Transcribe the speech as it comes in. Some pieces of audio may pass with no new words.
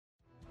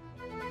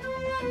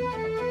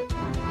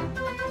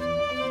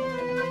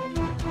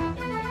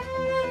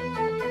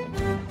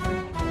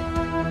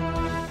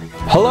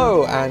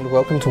Hello and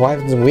welcome to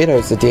Wyverns and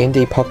Weirdos, a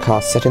D&D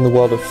podcast set in the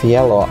world of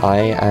Fielor. I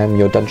am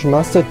your Dungeon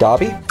Master,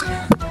 Darby.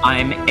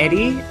 I'm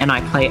Eddie, and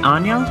I play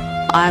Anya.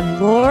 I'm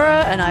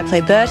Laura, and I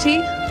play Bertie.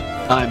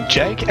 I'm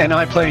Jake, and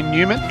I play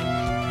Newman.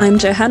 I'm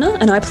Johanna,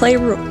 and I play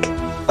Rook.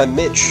 I'm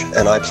Mitch,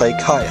 and I play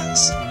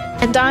Kayas.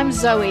 And I'm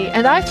Zoe,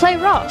 and I play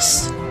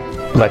Ross.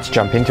 Let's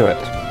jump into it.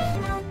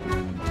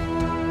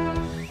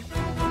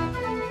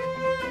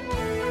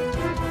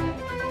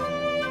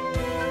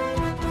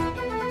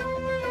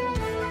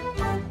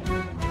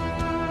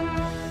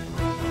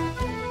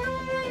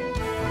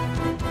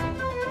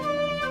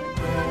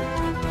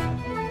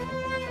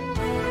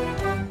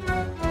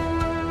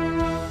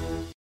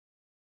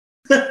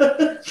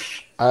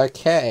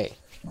 Okay,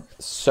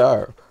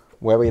 so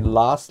where we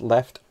last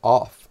left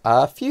off,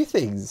 a few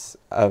things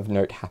of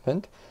note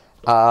happened.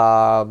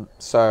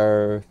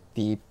 So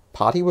the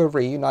party were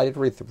reunited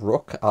with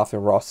Rook after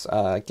Ross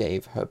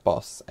gave her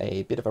boss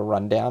a bit of a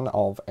rundown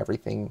of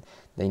everything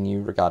they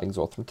knew regarding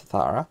Zorthram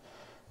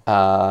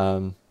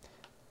Tathara.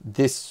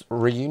 This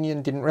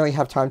reunion didn't really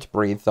have time to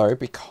breathe though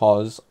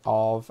because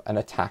of an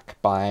attack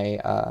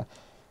by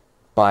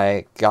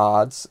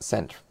guards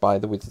sent by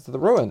the Wizards of the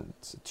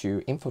Ruins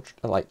to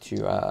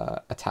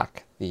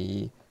attack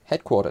the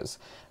headquarters,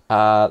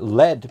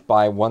 led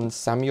by one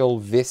Samuel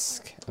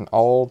Visk, an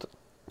old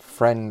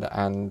friend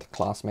and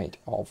classmate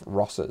of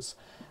Ross's.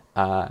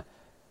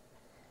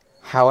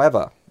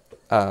 However,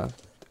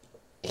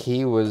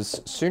 he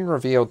was soon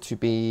revealed to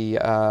be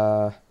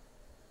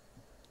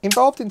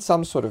involved in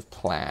some sort of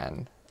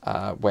plan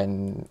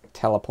when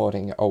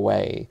teleporting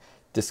away,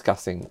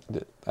 discussing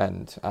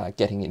and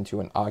getting into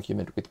an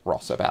argument with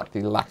Ross about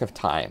the lack of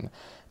time.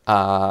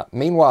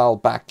 Meanwhile,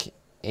 back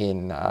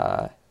on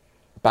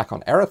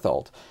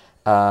Erethold,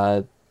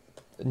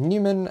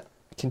 Newman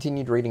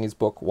continued reading his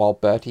book while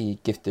Bertie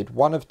gifted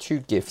one of two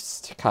gifts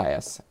to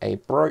Caius, a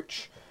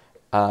brooch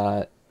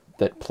that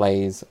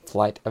plays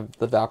Flight of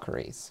the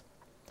Valkyries.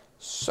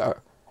 So,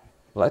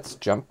 let's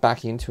jump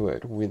back into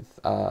it with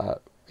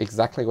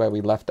exactly where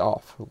we left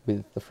off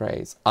with the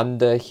phrase,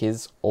 under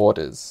his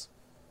orders.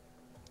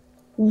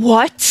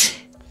 What?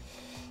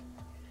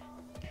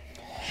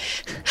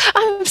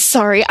 I'm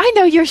sorry. I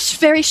know you're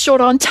very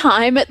short on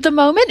time at the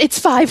moment. It's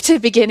 5 to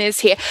beginners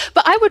here.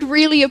 But I would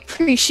really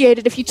appreciate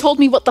it if you told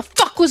me what the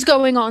fuck was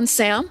going on,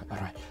 Sam. All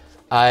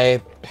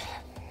right.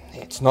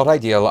 It's not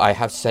ideal. I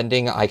have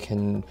sending. I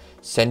can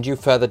send you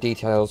further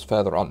details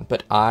further on.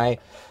 But I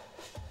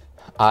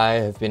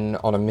have been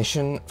on a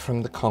mission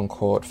from the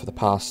Concord for the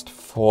past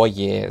 4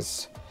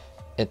 years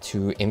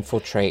to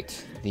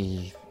infiltrate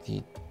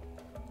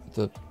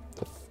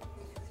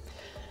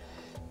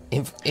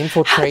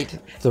infiltrate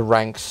the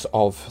ranks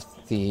of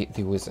the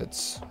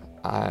wizards.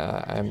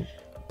 I'm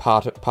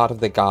part of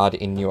the guard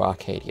in New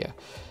Arcadia.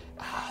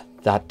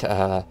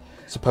 That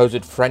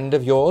supposed friend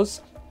of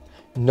yours,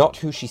 not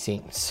who she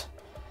seems.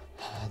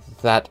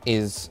 That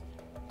is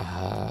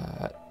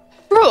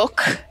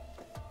Rook.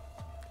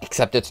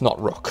 Except it's not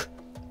Rook.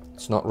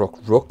 It's not Rook.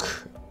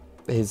 Rook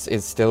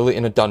is still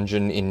in a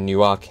dungeon in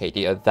New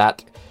Arcadia.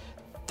 That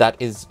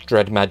is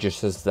Dread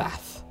Magus'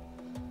 Zath.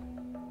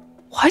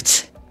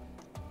 What?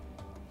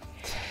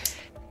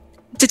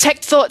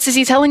 Detect thoughts. Is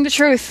he telling the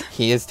truth?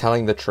 He is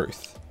telling the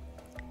truth.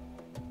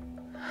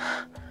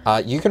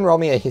 You can roll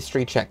me a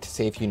history check to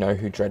see if you know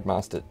who Dread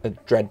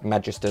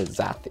Magister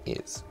Zath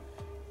is.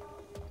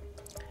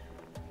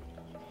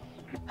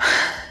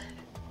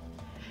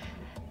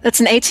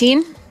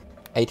 18.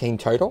 18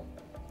 total?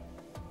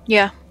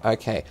 Yeah.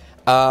 Okay.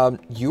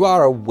 You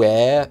are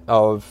aware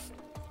of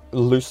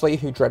loosely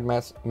who Dread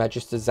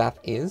Magister Zath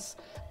is.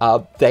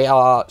 They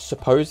are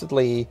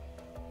supposedly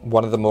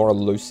one of the more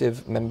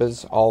elusive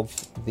members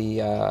of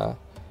the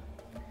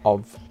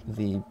one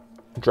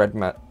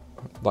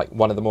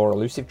of the more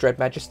elusive Dread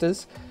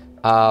Magisters.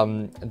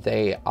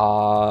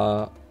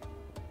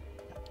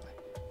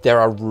 There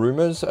are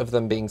rumors of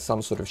them being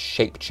some sort of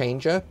shape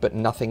changer, but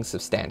nothing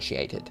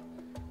substantiated.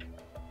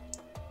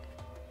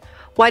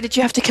 Why did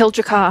you have to kill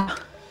Drakar?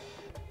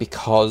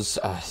 Because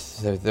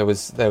there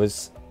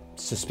was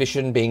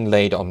suspicion being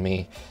laid on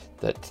me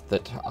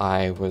that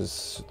I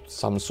was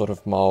some sort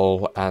of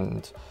mole,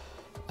 and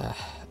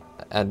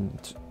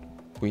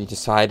we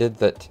decided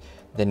that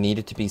there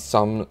needed to be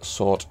some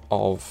sort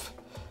of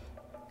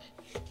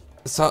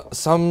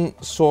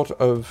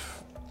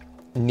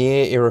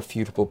near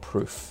irrefutable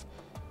proof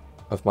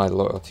of my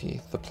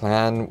loyalty. The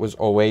plan was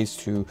always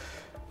to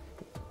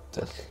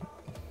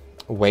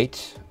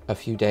wait a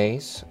few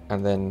days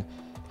and then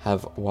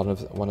have one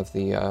of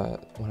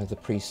the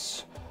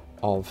priests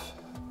of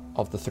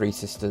the Three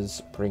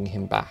Sisters bring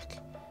him back.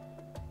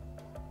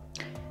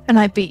 And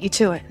I beat you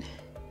to it.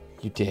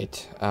 You did.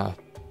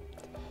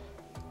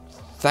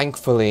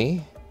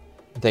 Thankfully,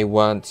 they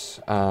weren't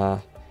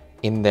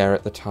in there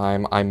at the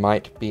time. I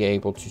might be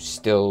able to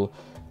still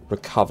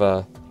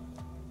recover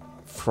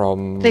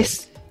from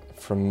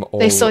all...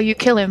 They saw you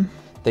kill him.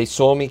 They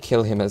saw me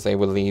kill him as they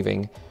were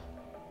leaving.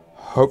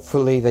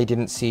 Hopefully they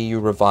didn't see you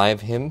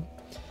revive him.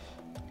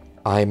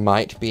 I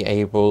might be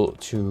able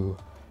to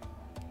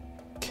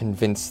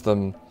convince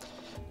them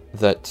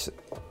that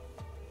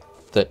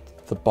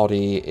the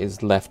body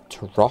is left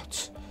to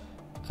rot,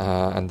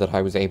 and that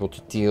I was able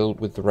to deal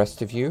with the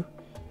rest of you.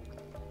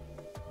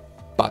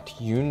 But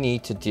you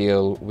need to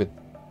deal with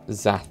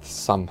Zath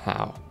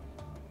somehow.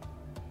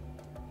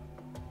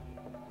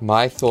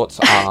 My thoughts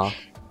are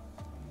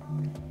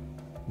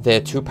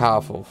they're too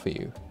powerful for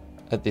you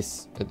at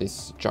this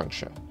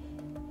juncture.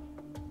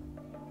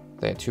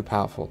 They're too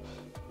powerful.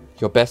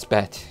 Your best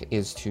bet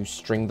is to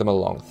string them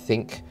along.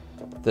 Think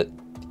that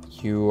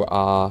you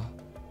are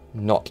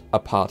not a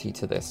party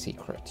to their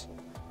secret.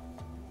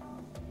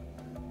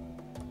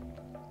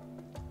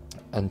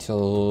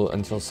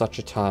 Until such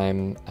a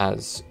time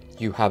as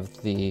you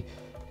have the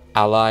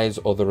allies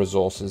or the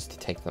resources to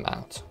take them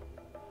out.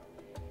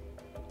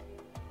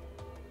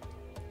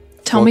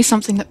 Tell me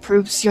something that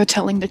proves you're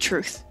telling the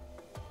truth.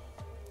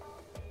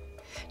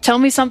 Tell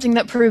me something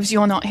that proves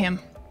you're not him.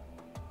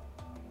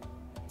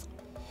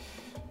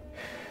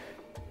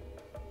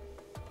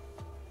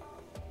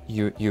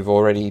 You've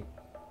already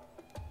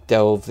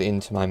delved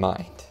into my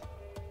mind.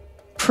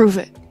 Prove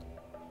it.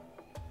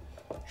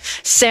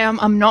 Sam,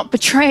 I'm not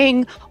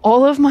betraying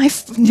all of my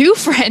new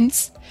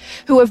friends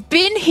who have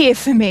been here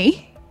for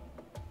me.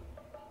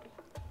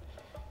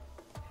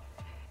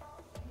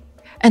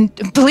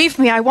 And believe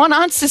me, I want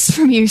answers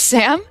from you,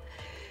 Sam.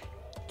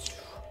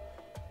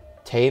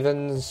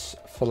 Taven's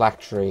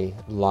phylactery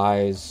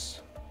lies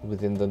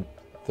within the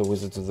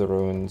Wizards of the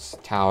Ruins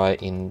tower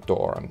in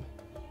Durham.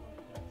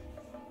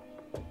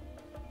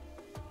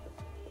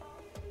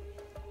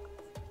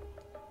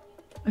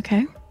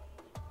 Okay.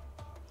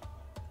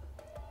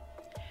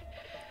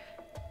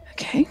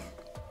 Okay.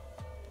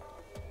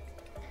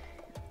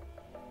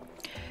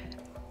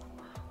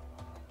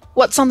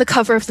 What's on the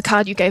cover of the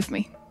card you gave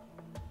me?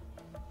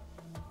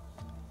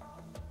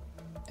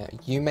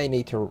 You may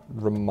need to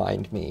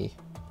remind me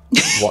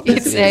what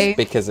this is,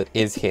 because it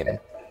is him.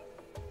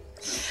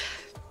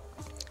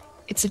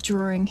 It's a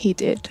drawing he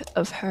did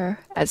of her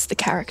as the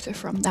character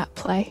from that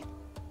play.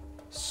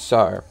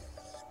 So...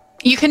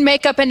 You can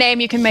make up a name,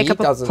 you can make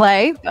up a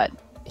play, but...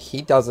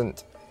 He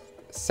doesn't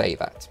say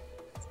that.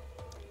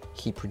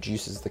 He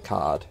produces the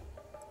card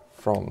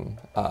from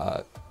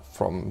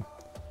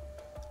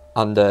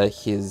under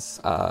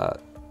his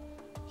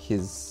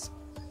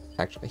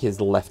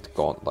left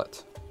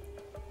gauntlet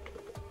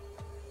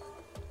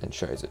and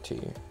shows it to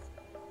you.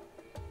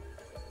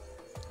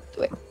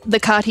 Wait, the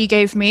card he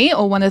gave me,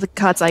 or one of the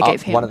cards I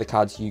gave him? One of the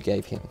cards you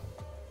gave him.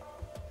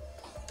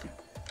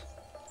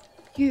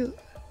 You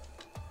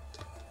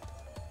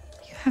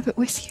have it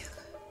with you.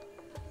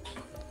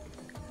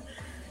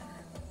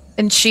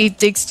 And she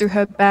digs through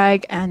her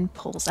bag and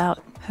pulls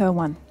out her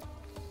one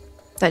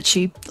that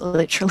she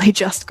literally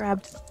just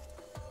grabbed.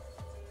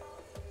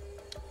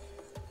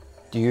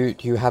 Do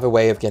you have a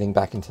way of getting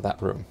back into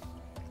that room?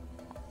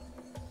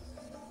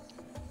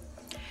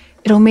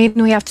 It'll mean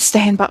we have to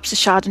stay in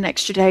Bapsashard an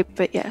extra day,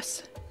 but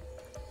yes.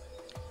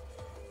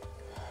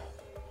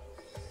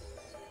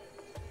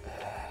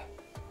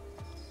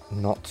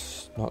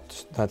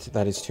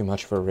 That is too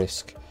much of a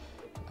risk.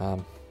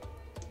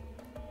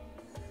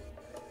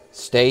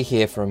 Stay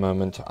here for a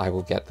moment. I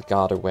will get the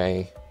guard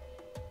away.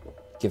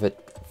 Give it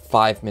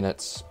 5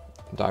 minutes,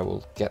 and I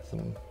will get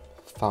them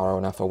far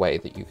enough away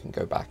that you can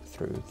go back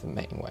through the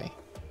main way.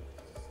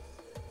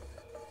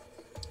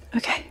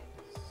 Okay.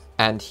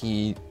 And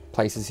he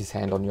places his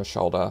hand on your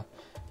shoulder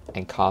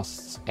and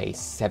casts a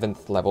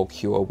 7th level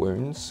Cure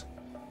Wounds,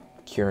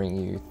 curing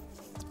you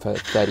for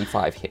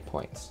 35 hit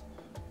points.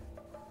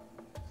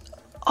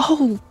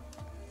 Oh,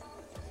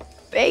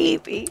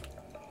 baby.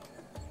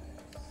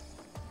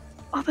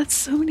 Oh, that's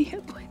so many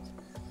hit points.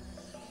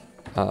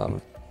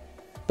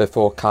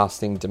 Before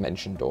casting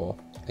Dimension Door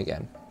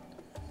again.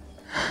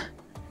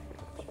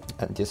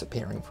 And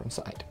disappearing from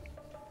sight.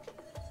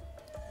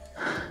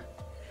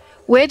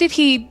 Where did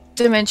he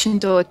Dimension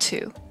Door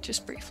to?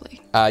 Just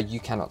briefly. You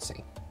cannot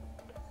see.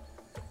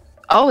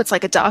 Oh, it's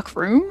like a dark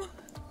room?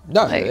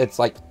 No, it's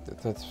like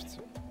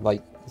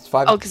it's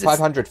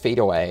 500 feet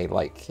away.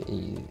 Like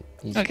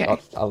he's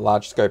got a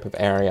large scope of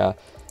area.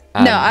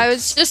 No, I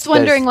was just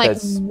wondering,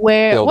 there's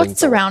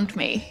what's around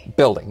me?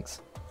 Buildings.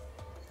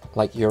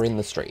 Like you're in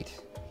the street.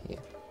 Yeah.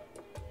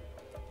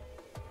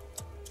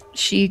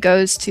 She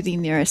goes to the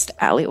nearest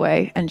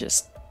alleyway and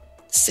just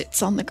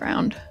sits on the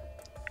ground.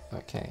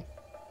 Okay.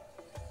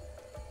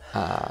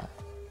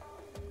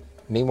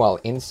 Meanwhile,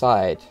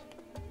 inside,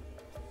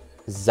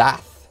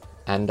 Zath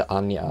and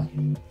Anya.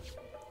 You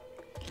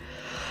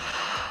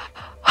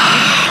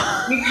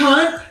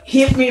can't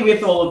hit me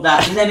with all of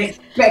that and then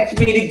expect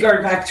me to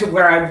go back to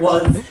where I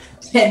was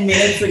 10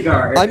 minutes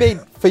ago. I mean,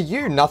 for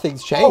you,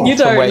 nothing's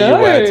changed from where you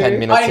were 10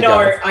 minutes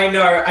ago. I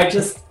know. I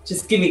just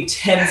give me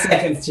 10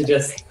 seconds to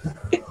just...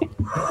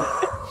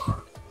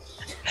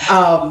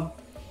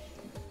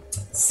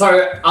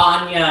 So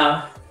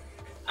Anya,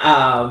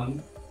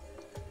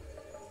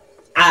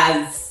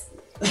 as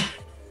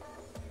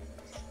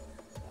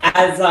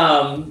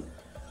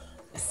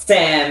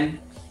Sam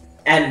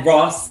and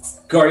Ross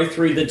go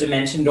through the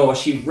dimension door.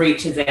 She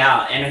reaches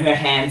out and her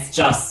hands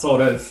just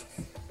sort of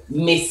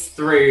miss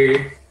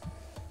through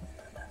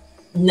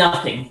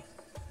nothing.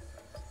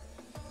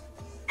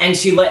 And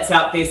she lets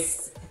out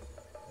this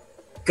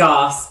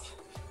gasp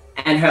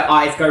and her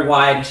eyes go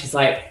wide and she's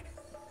like,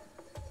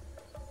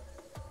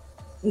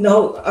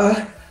 no,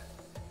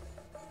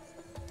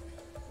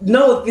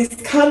 this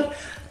can't.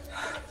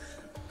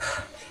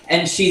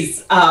 And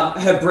she's,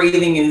 her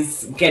breathing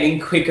is getting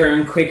quicker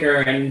and quicker,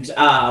 and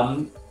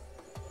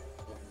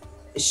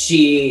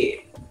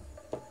she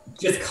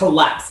just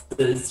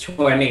collapses to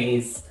her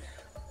knees.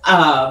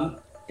 And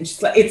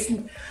she's like,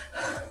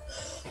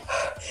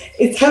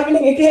 it's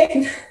happening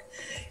again,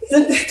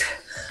 isn't it?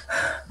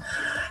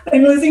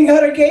 I'm losing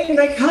her again,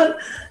 I can't.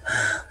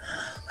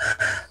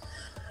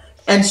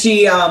 And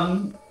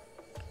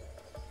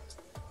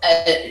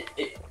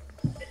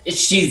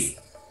she's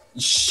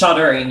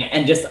shuddering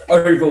and just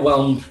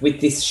overwhelmed with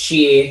this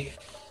sheer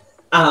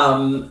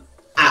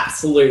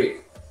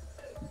absolute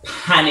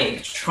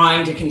panic,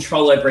 trying to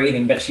control her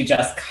breathing, but she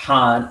just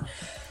can't.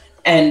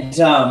 And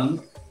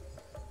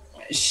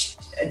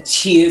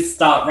tears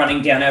start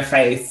running down her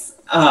face,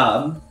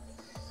 and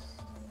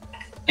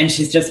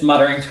she's just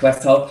muttering to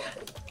herself,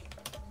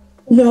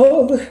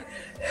 no,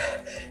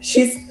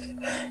 he's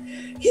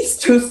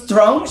too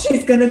strong,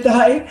 she's gonna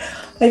die.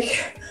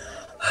 Like,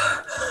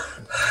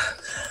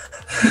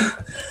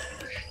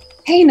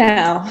 hey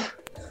now,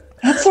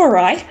 that's all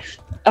right.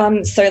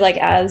 So like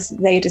as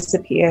they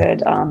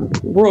disappeared,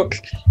 Rook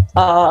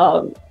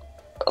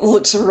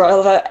looked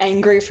rather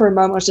angry for a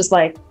moment, was just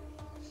like,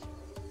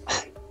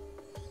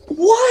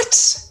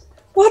 what's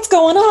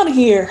going on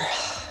here?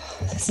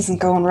 This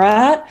isn't going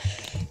right.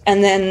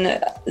 And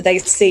then they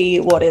see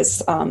what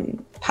is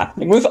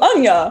happening with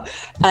Anya,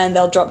 and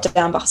they'll drop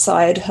down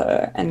beside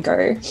her and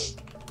go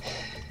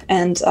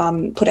and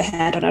put a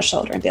hand on her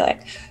shoulder and be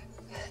like,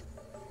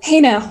 hey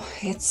now,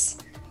 it's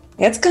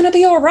gonna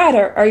be all right.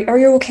 Are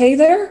you okay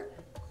there?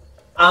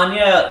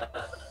 Anya,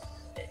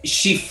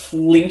 she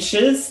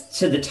flinches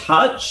to the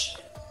touch,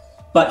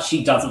 but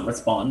she doesn't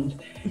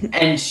respond.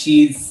 And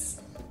she's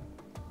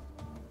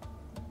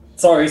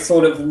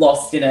sort of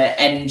lost in it,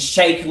 and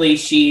shakily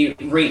she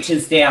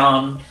reaches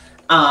down,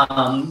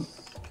 her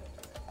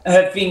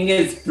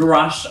fingers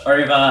brush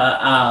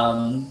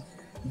over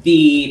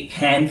the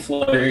pan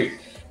flute,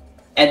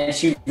 and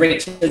she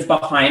reaches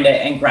behind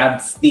it and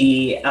grabs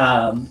the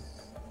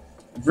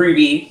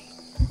ruby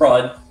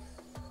rod.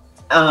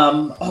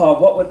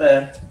 What were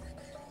the...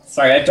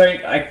 Sorry,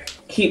 I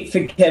keep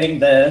forgetting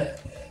the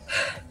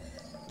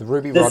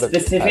ruby rod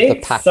specifics. The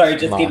Pact So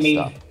just Master. give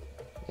me...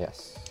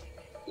 Yes.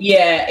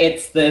 Yeah,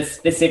 it's the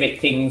specific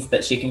things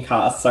that she can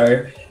cast.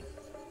 So,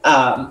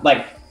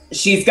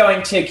 she's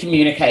going to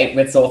communicate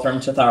with Zorthram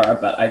Chithara,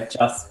 but I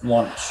just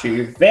want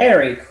to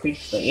very She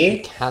quickly...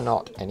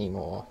 cannot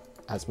anymore.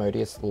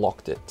 Asmodeus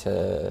locked it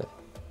to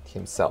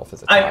himself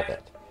as a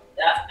target.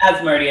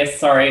 Asmodeus,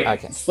 sorry.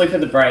 Okay. Slip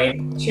of the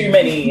brain. Too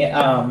many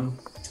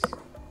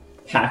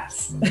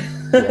packs.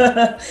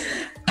 Yeah.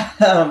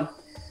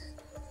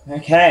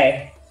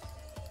 Okay.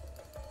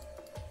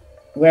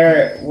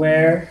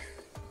 Where?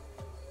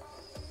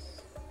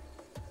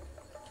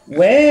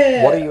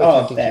 What are you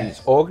attempting there. to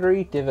use?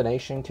 Augury,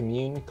 divination,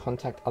 commune,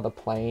 contact other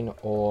plane,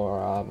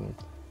 or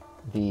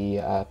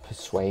the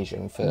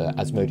persuasion for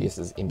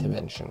Asmodeus's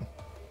intervention?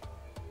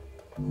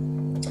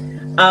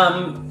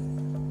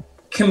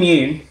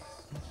 Commune.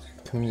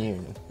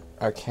 Commune.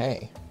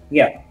 Okay.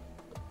 Yeah.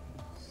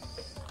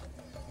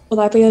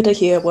 Will I be able to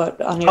hear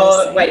what Anya is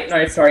Oh, saying? wait,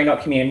 no, sorry,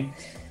 not commune.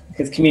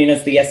 Because commune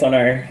is the yes or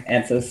no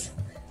answers.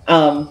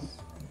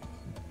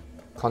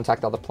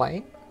 Contact other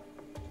plane?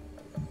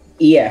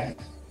 Yeah.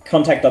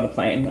 Contact other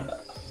plane.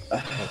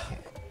 Okay.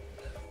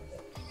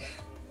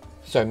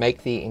 So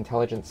make the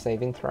intelligence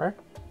saving throw.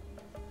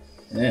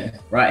 Yeah,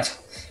 right.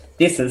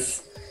 This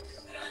is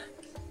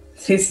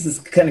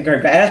gonna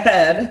go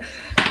bad.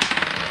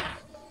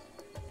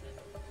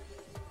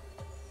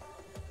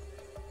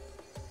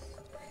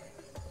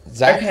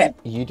 Zach, Okay.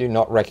 you do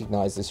not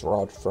recognize this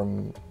rod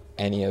from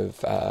any of...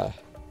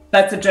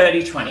 That's a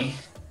dirty 20.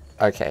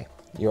 Okay,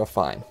 you're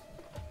fine.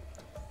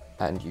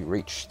 And you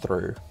reach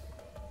through.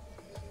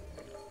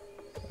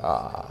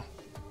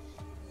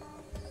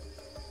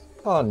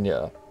 Anya,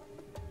 a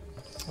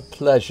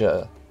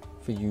pleasure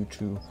for you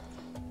to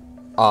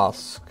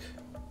ask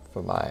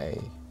for my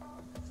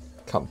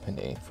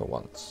company for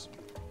once.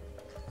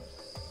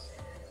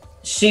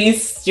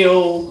 She's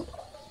still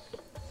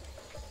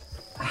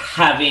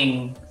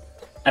having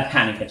a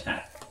panic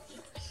attack.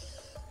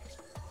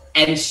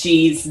 And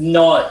she's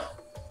not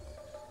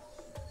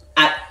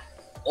at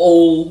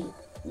all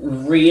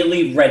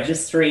really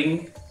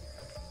registering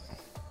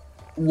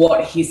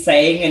what he's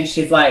saying, and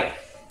she's like,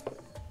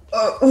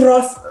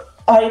 Ross,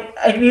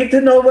 I need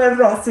to know where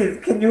Ross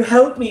is. Can you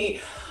help me?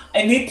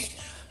 I need...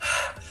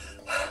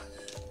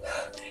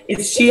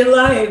 Is she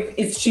alive?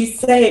 Is she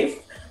safe?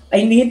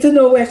 I need to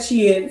know where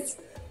she is.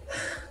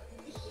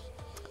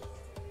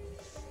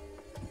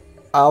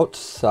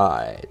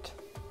 Outside.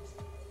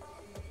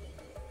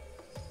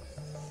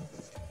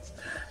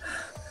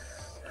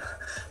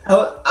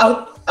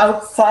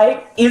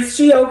 outside? Is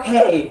she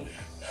okay?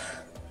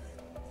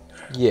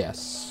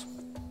 Yes.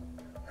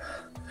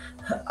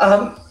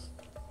 I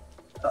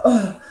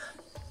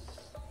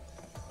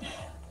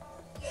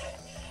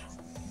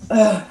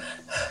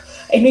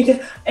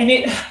need,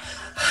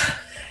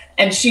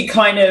 and she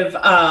kind of,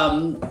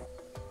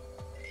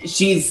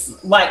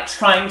 she's like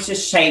trying to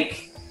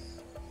shake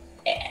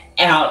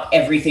out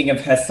everything of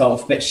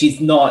herself, but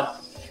she's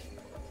not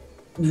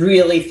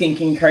really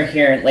thinking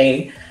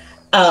coherently.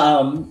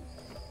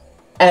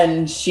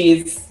 And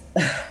she's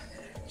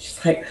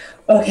like,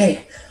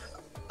 okay,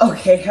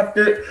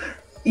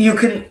 you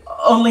can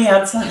only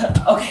answer,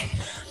 okay.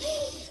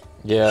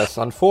 Yes,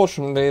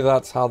 unfortunately,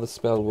 that's how the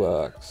spell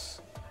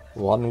works.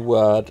 One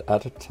word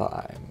at a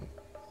time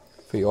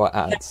for your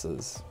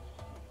answers.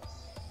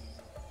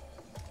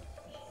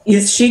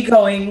 Is she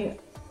going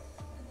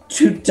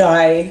to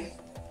die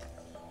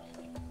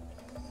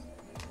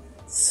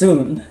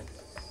soon?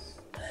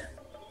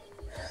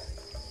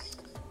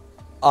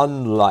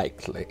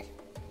 Unlikely.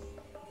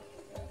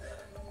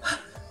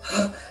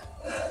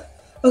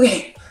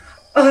 Okay.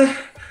 Okay.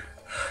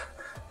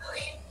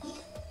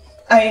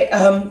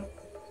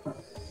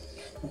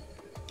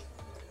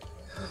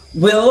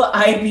 Will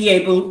I be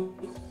able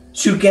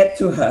to get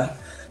to her?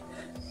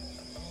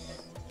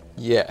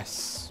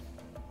 Yes.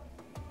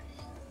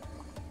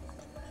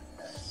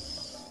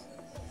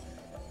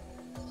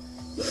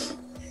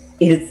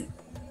 Is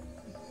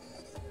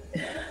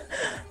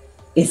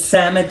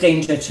Sam a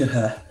danger to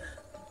her?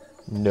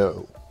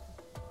 No.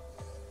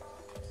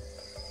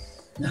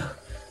 No.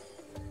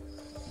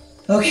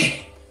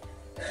 Okay.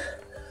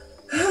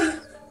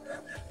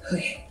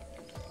 Okay.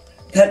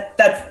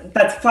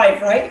 That's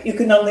 5, right? You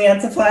can only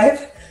answer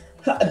 5?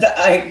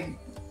 I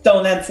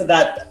don't answer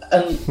that.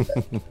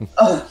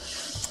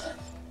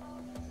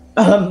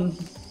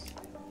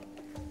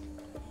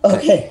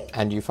 Okay.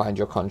 And you find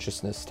your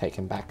consciousness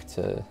taken back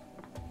to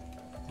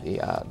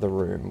the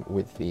room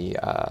with the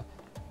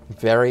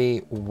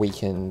very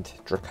weakened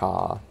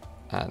Drakkar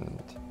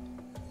and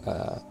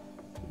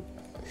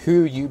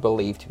who you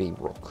believe to be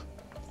Rook.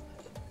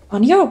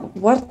 Anya,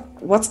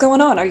 what's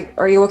going on?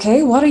 Are you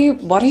okay? What are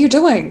you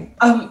doing?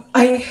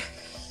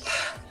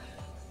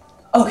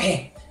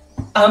 Okay.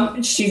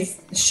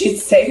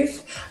 She's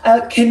safe.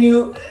 Can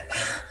you?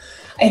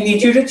 I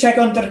need you to check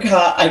on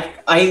Drakkar.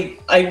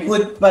 I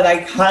would, but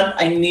I can't.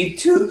 I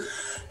need you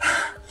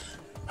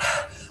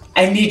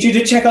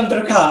to check on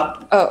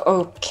Drakkar.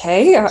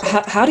 Okay.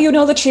 How do you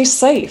know that she's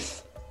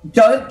safe?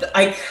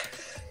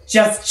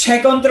 Just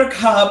check on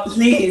Drakkar,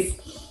 please.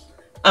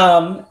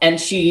 And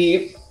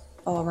she.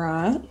 All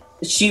right.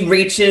 She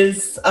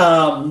reaches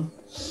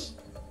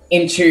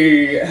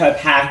into her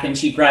pack and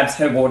she grabs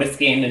her water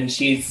skin and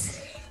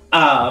she's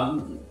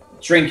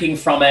drinking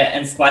from it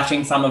and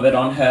splashing some of it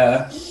on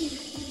her.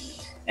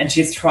 And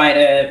she's trying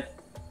to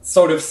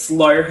sort of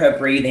slow her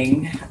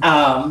breathing.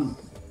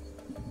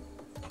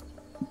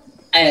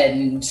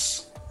 And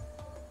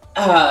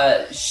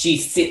she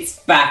sits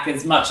back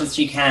as much as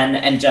she can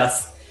and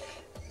just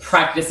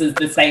practices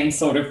the same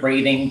sort of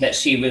breathing that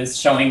she was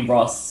showing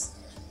Ross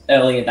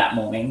earlier that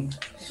morning.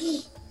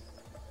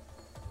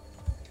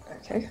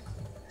 Okay.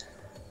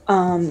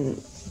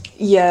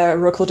 Yeah,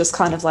 Rook will just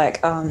kind of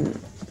like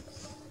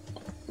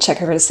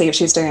check over to see if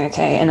she's doing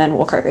okay, and then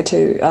walk over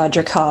to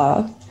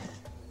Drakkar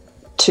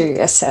to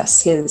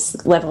assess his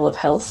level of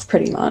health,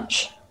 pretty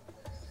much.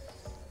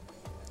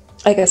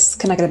 I guess,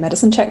 can I get a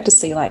medicine check to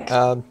see, like,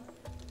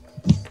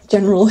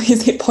 general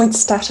his hit point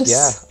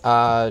status?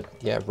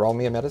 Yeah, roll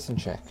me a medicine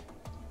check.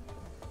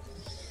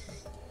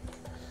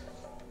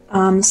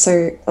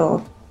 Okay,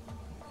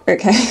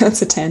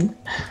 that's a 10.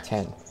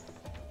 10.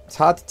 It's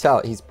hard to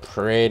tell, he's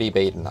pretty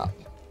beaten up.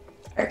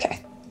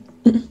 Okay.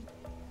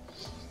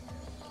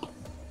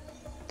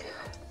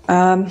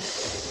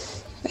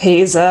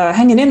 He's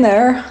hanging in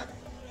there.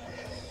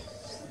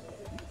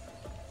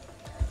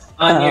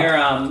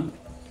 Anya,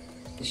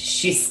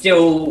 she's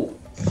still...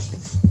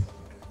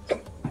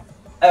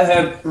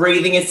 her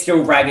breathing is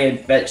still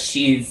ragged, but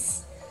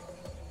she's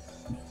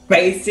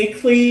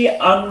basically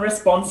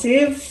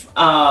unresponsive,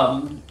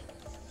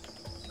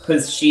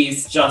 because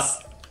she's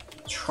just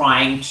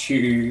trying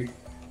to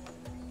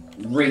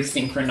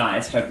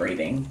resynchronize her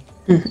breathing.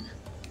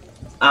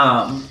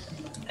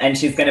 And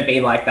she's going to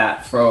be like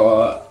that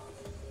for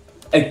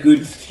a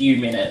good few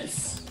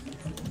minutes.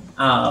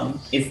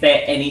 Is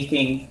there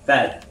anything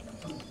that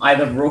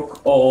either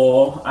Rook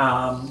or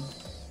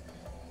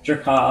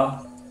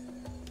Drakkar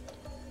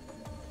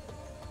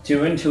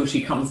do until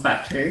she comes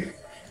back to?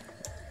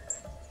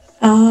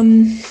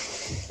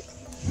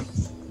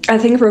 I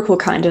think Rook will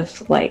kind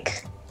of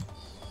like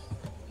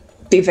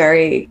be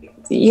very,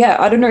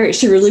 I don't know,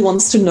 she really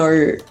wants to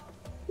know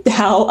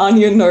how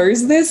Anya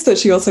knows this, but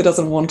she also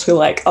doesn't want to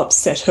like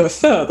upset her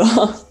further.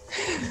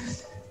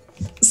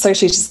 So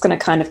she's just going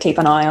to kind of keep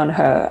an eye on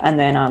her and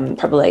then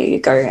probably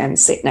go and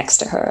sit next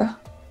to her.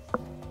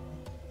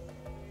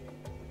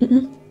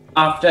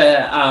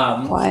 After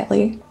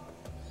quietly.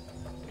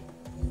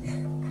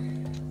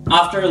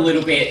 After a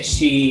little bit,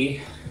 she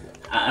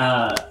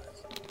her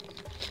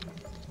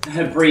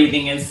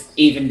breathing is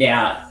evened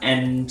out,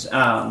 and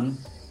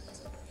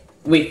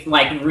with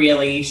like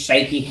really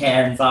shaky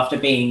hands after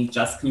being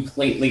just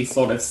completely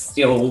sort of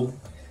still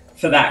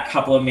for that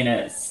couple of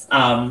minutes,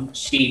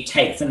 she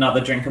takes another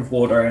drink of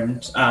water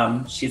and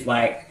she's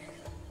like,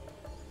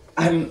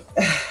 her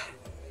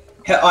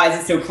eyes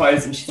are still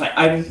closed and she's like,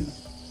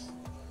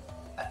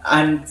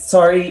 I'm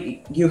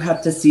sorry you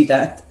have to see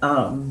that.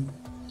 Are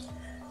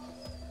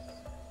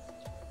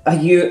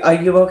you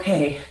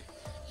okay?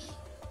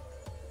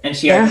 And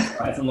she opens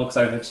her eyes and looks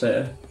over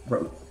to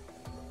Rook.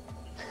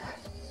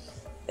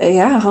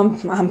 Yeah,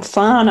 I'm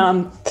fine.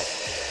 I'm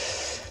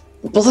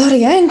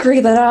bloody angry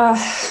that I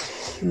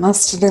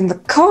must have been the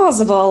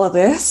cause of all of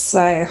this.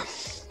 They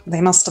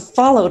must have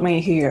followed me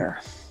here.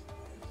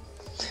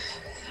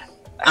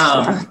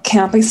 I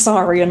can't be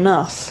sorry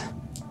enough.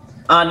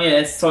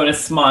 Anya sort of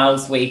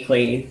smiles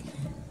weakly,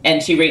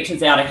 and she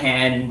reaches out a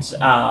hand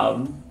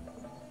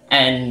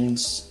and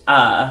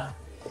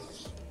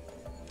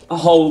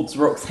holds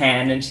Rook's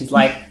hand, and she's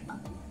like,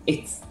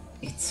 "It's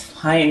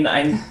fine.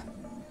 I'm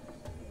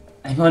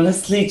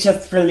honestly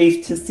just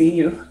relieved to see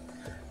you.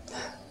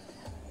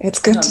 It's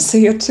good to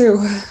see you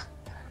too.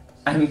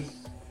 I'm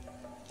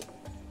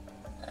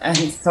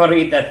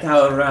sorry that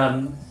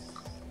our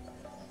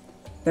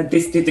that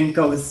this didn't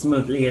go as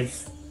smoothly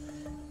as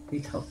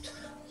we'd hoped."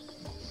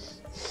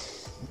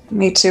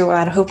 Me too.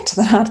 I'd hoped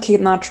that I'd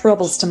keep my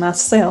troubles to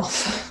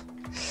myself.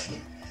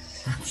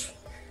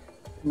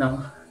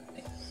 No.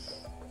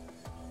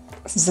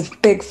 This is a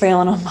big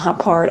failing on my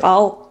part.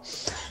 I'll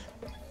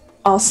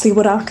see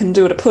what I can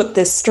do to put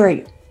this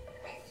straight.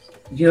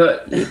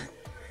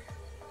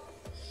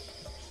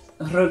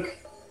 Rook,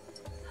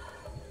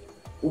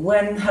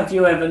 when have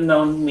you ever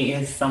known me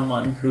as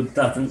someone who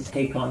doesn't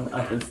take on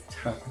others'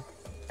 trouble?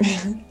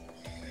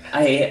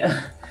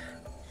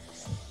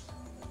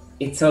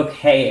 It's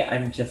okay,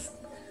 I'm just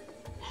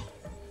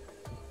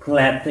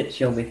glad that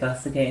you're with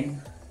us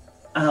again.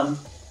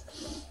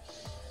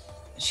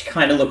 She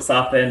kind of looks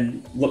up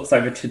and looks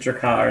over to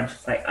Drakkar and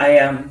she's like,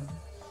 I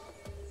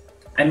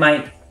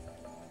might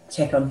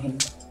check on him.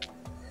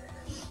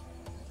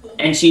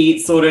 And she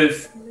sort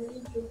of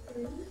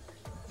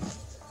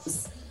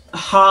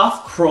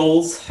half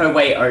crawls her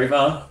way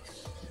over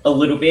a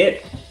little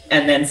bit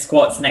and then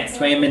squats next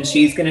to him, and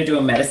she's going to do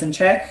a medicine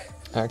check.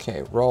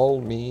 Okay, roll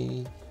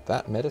me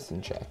that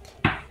medicine check.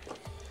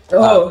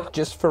 Oh.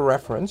 Just for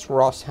reference,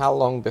 Ross, how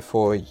long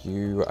before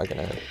you are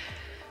going to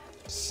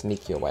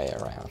sneak your way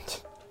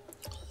around?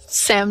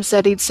 Sam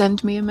said he'd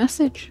send me a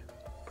message.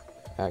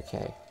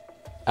 Okay.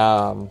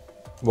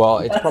 Well,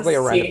 it's probably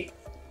around... Six.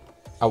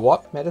 A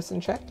what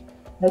medicine check?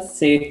 That's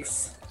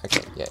 6.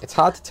 Okay, yeah, it's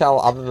hard to tell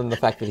other than the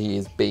fact that he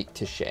is beat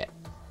to shit.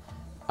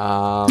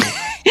 You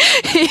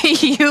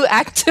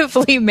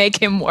actively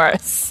make him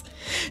worse.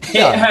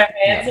 Yeah, her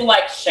hands are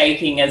like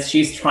shaking as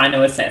she's trying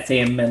to assess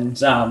him, and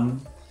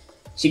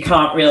she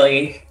can't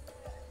really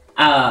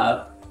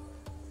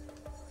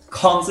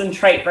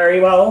concentrate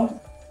very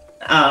well.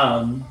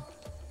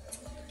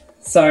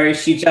 So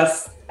she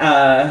just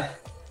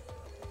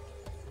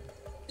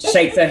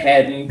shakes her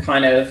head and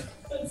kind of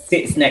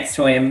sits next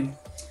to him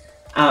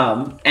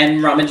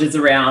and rummages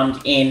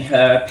around in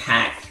her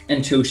pack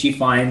until she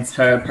finds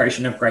her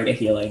potion of greater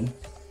healing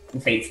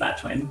and feeds that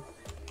to him.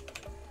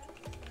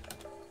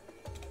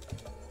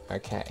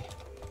 Okay.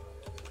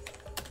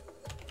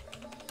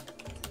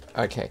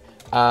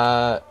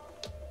 Yeah,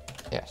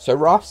 so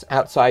Ross,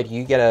 outside,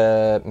 you get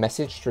a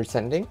message through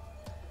sending.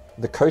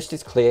 The coast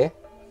is clear.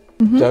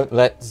 Mm-hmm. Don't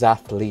let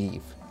Zath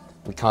leave.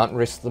 We can't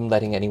risk them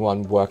letting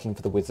anyone working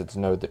for the Wizards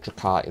know that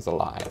Drakkar is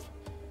alive.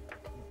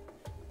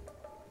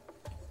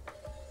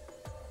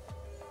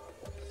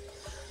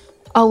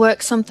 I'll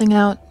work something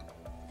out.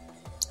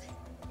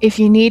 If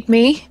you need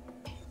me,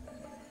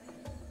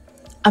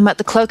 I'm at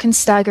the Cloak and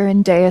Stagger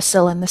in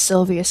Deosil and the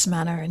Sylvius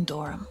Manor in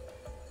Durham.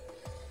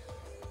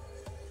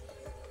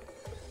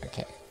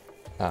 Okay.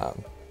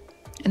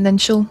 And then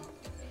she'll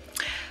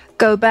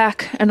go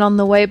back, and on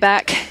the way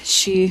back,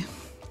 she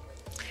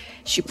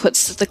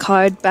puts the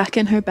card back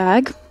in her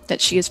bag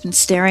that she has been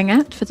staring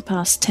at for the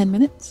past 10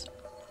 minutes.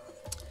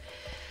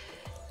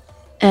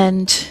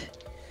 And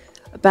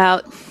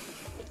about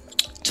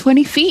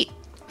 20 feet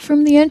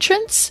from the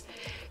entrance,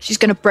 she's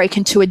going to break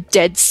into a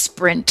dead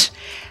sprint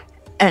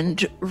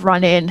and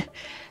run in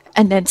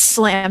and then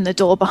slam the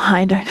door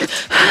behind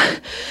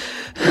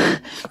her.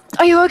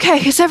 Are you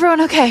okay? Is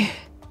everyone okay?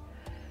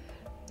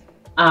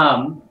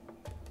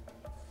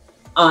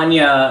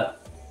 Anya,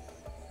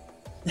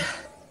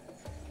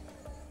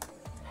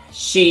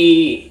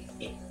 she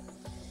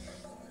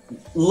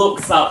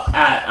looks up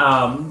at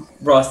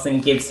Ross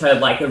and gives her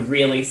like a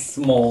really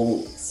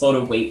small sort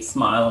of weak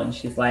smile, and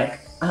she's like,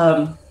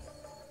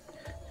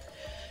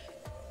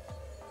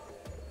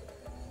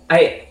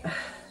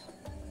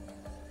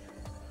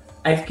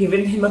 I've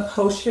given him a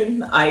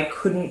potion. I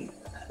couldn't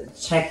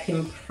check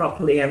him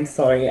properly. I'm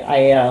sorry.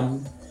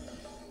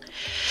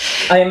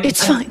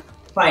 It's fine.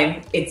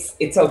 Fine.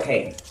 It's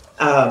okay.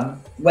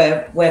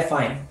 We're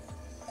fine.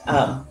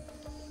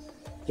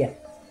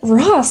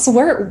 Ross,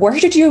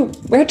 where'd you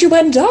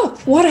end up?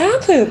 What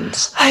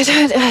happened? I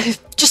don't.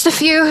 Just a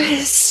few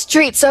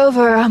streets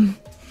over.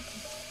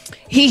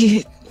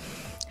 He.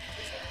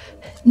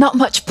 Not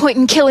much point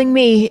in killing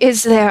me,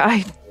 is there?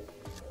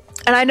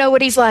 I know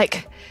what he's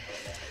like.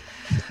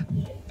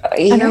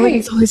 I know what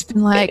he's always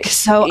been like.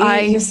 So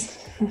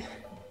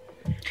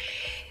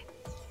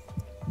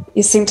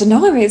You seem to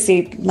know him. Is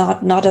he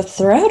not a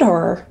threat,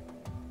 or?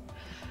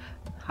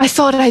 I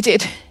thought I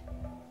did.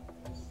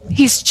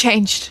 He's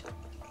changed.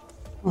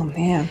 Oh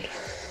man.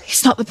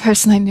 He's not the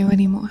person I knew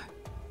anymore.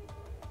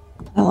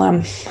 Well,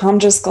 I'm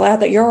just glad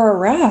that you're a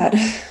rat.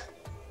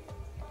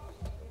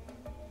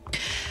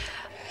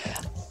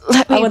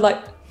 Let me. I'd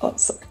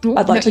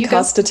like to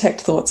cast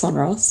Detect Thoughts on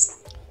Ross.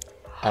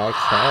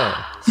 Okay.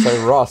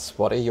 So, Ross,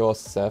 what are your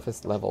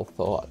surface level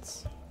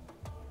thoughts?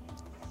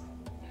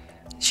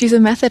 She's a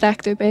method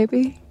actor,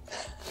 baby.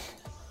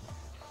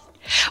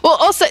 Well,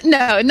 also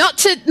no, not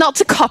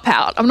to cop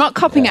out. I'm not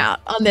copping out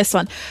on this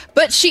one,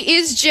 but she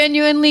is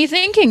genuinely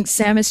thinking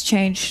Sam has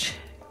changed.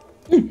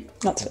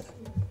 That's it.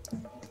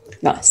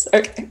 Nice.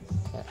 Okay.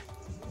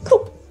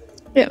 Cool.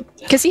 Yeah,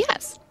 because he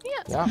has.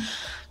 Yeah.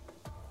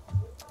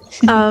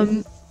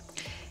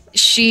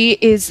 She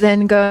is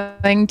then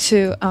going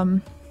to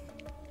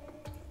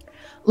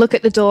look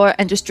at the door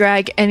and just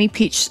drag any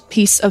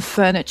piece of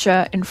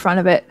furniture in front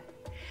of it.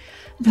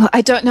 No,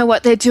 I don't know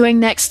what they're doing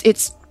next.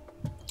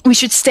 We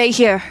should stay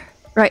here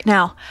right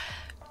now.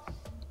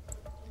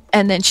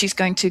 And then she's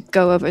going to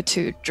go over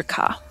to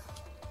Drakar.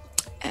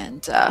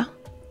 And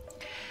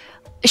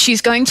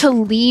she's going to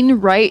lean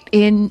right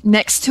in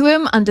next to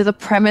him under the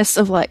premise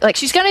of like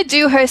she's going to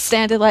do her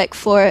standard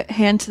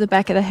hand to the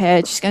back of the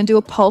head. She's going to do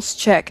a pulse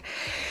check.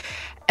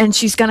 And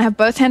she's going to have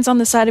both hands on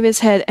the side of his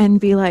head and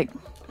be like,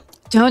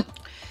 don't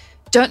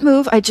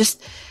move.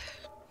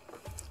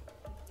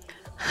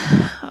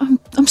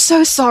 I'm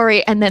so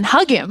sorry. And then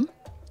hug him.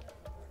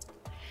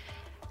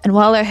 And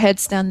while her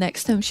head's down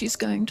next to him, she's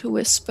going to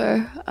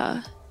whisper,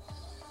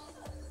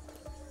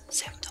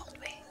 Sam told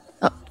me.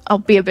 Oh, I'll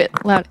be a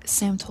bit loud.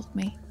 Sam told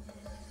me.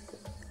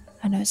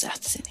 I know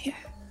Zath's in here.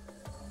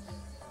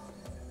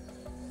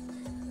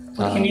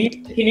 Can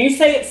you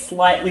say it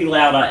slightly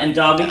louder? And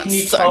Darby, can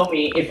you tell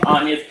me if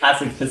Anya's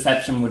passive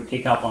perception would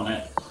pick up on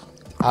it?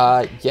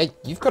 Yeah,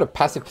 you've got a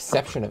passive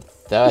perception of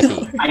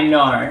 30. I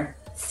know.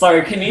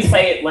 So can you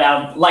say it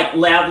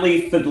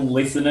loudly for the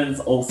listeners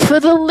also? For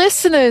the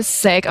listeners'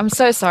 sake, I'm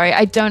so sorry.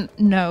 I don't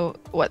know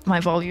what my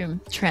volume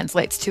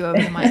translates to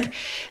over the mic.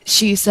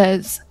 She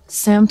says,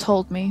 Sam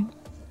told me.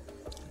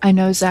 I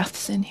know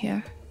Zath's in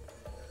here.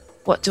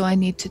 What do I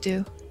need to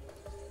do?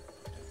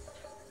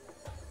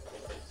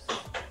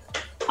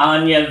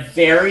 Anya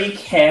very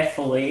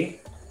carefully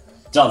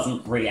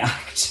doesn't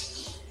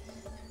react.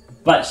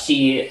 But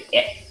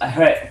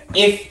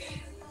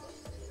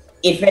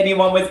if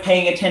anyone was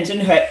paying attention,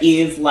 her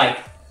ears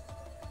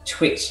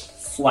twitch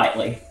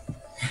slightly.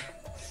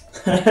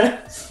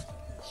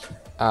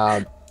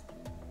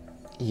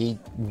 He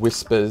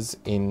whispers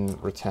in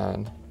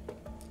return.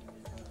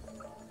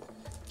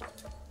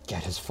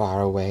 Get as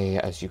far away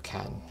as you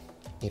can,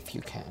 if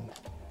you can.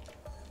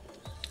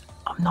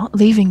 I'm not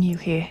leaving you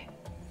here.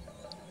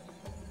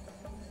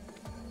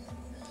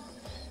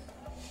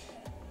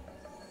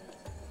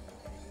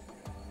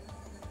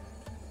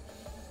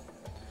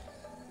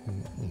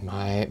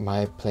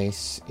 My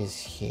place is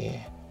here.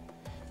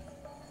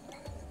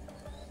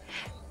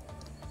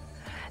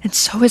 And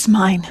so is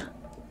mine.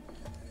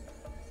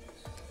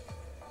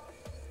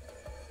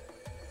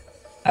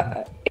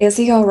 Is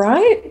he all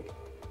right?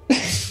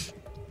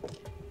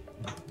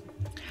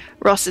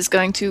 Ross is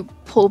going to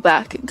pull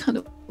back and kind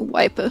of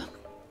wipe a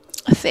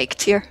fake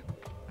tear.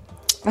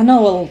 I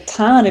know a little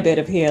tiny bit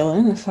of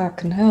healing, if I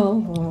can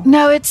help. Or...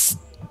 No, it's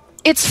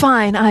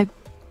fine.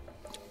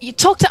 You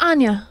talk to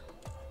Anya.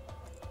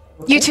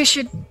 Okay.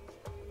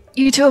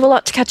 You two have a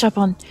lot to catch up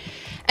on.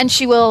 And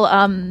she will,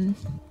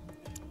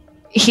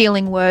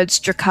 healing words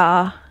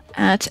Drakar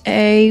at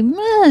a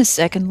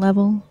second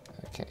level.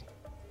 Okay.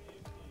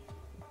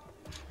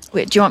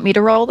 Wait, do you want me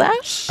to roll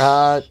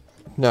that?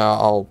 No,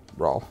 I'll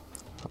roll.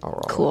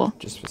 Cool.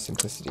 Just for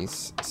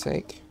simplicity's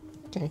sake.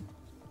 Okay.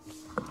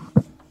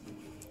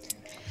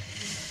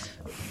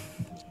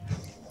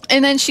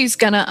 And then she's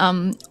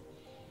gonna,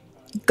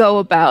 go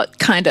about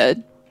kind of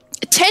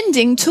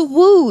tending to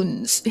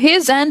wounds,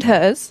 his and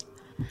hers,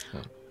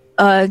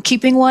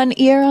 keeping one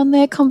ear on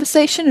their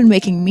conversation and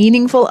making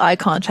meaningful eye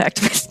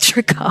contact with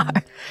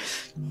Drakar.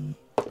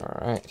 All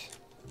right.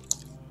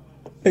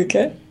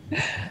 Okay.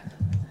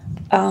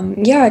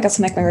 Yeah, I guess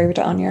I'll make my way over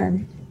to Anya.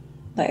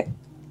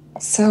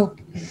 So,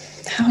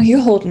 how are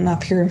you holding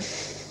up here?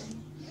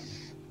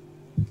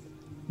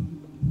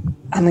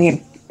 I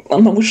mean,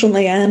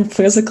 emotionally and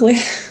physically.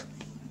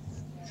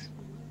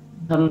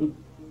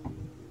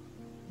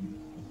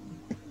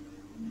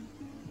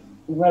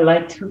 Well,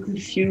 I took a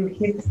few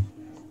hits.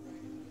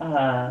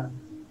 I'm.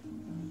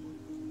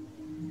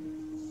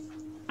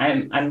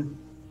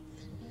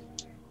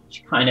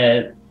 She kind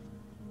of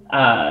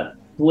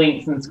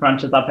blinks and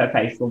scrunches up her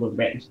face a little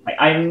bit. And she's like,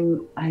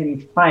 I'm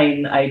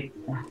fine.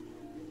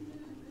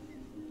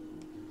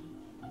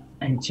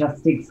 I'm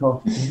just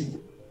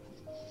exhausted.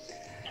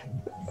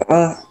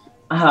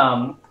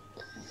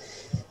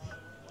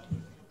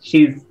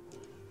 She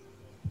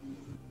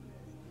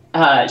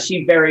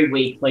very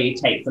weakly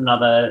takes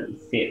another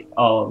sip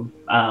of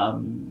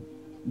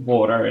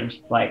water, and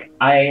she's like,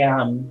 I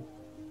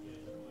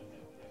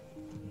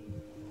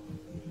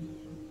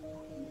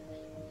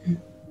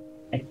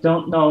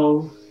don't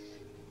know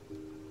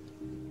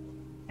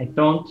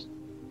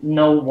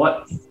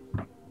what's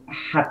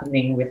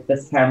happening with the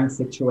Sam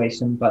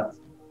situation, but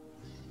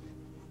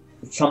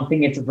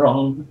something is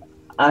wrong.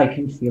 I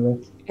can feel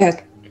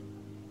it.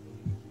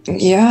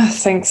 Yeah,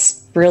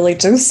 things really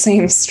do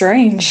seem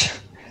strange.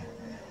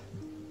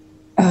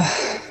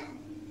 I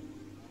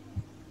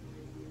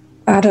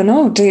don't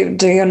know. Do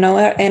you know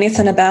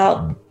anything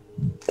about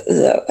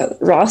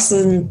Ross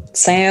and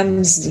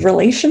Sam's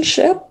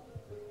relationship?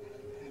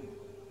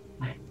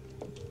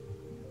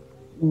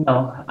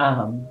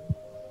 No.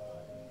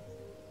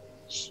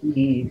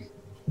 She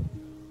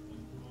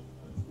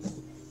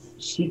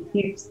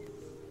keeps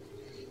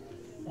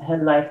her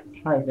life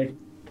private,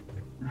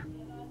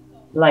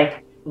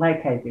 like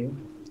I do.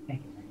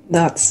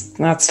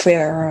 That's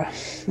fair.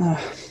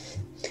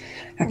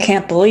 I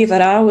can't believe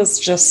it. I was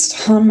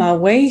just on my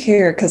way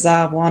here because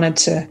I wanted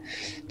to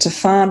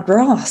find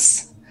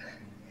Ross.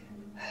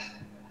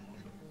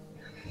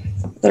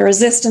 The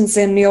resistance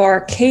in New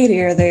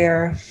Arcadia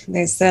there,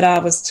 they said I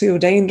was too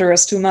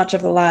dangerous, too much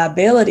of a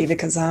liability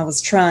because I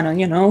was trying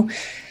to,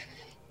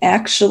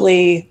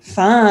 actually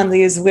find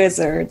these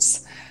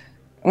wizards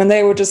when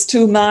they were just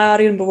too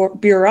mired in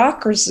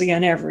bureaucracy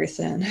and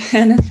everything.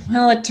 And,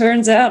 well, it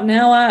turns out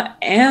now I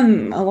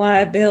am a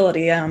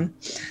liability. I'm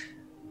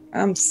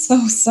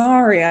so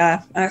sorry. I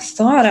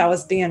thought I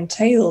was being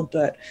tailed,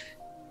 but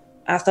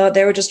I thought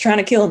they were just trying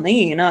to kill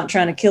me, not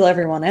trying to kill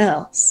everyone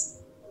else.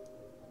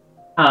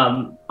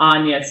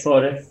 Anya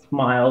sort of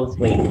smiles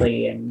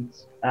weakly, and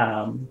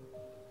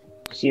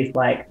she's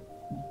like,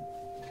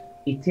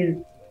 it is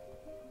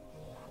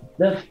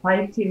the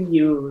fight in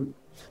you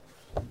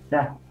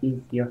that is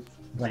your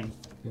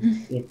strength.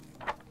 It's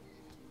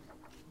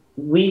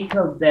weak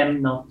of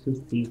them not to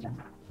see that.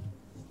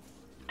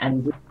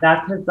 And if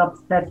that has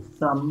upset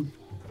some,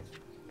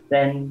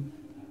 then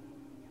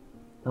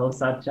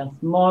those are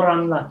just more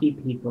unlucky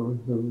people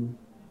who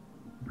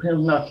will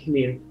not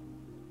live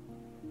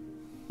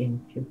in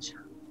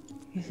future.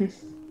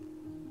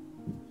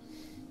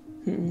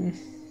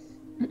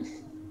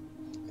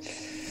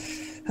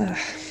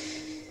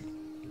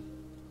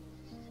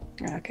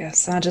 I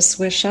guess I just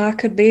wish I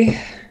could be.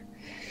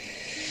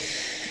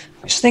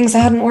 Wish things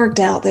hadn't worked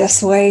out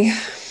this way.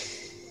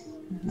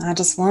 I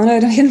just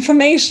wanted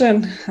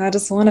information. I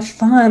just want to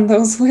find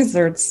those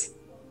wizards.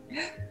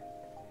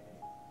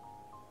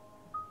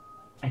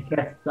 I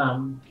guess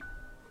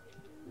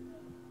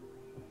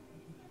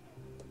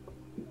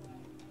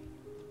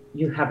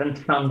you haven't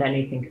found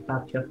anything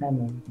about your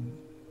family.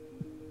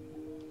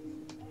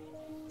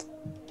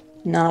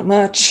 Not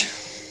much.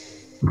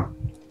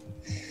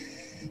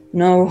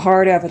 No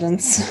hard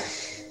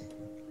evidence.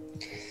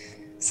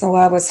 So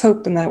I was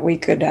hoping that we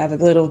could have a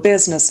little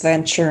business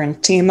venture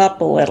and team up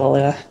a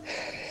little.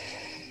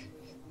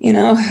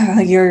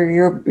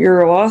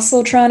 You're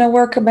also trying to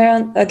work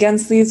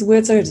against these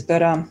wizards,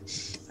 but I'm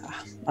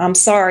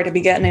sorry to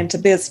be getting into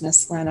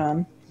business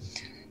when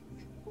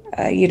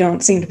you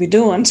don't seem to be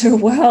doing too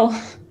well.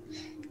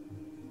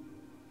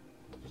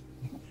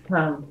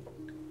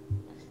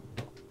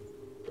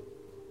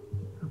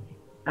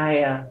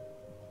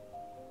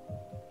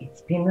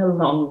 It's been a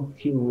long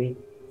few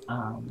weeks.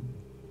 I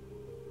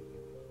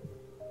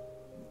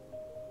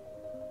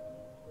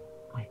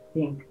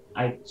think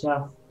I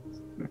just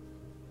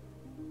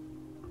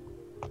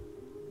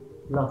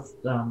lost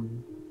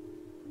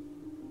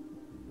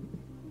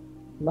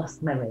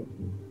my way.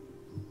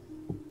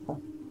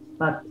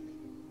 But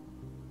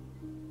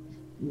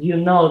you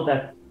know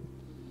that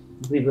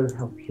we will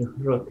help you,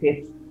 Ruth.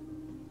 It's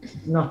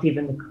not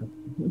even a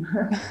question.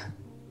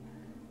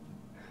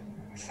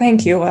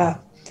 Thank you.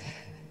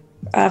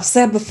 I've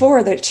said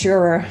before that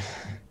you're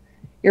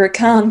a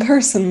kind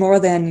person more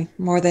than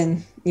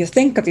you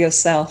think of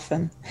yourself,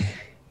 and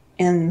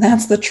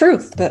that's the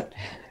truth. But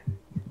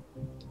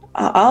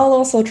I'll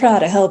also try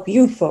to help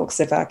you folks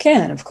if I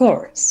can, of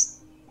course.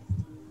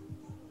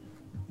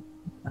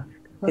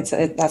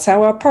 That's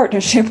how our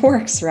partnership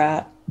works,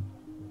 right?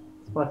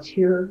 What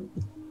you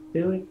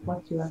do is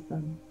what you have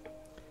done.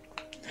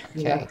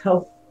 You Okay. have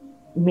helped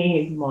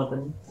me more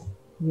than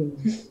you.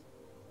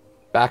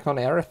 Back on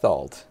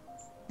Erethold,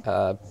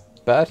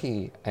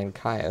 Bertie and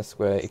Caius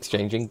were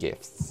exchanging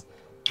gifts.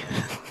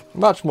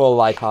 Much more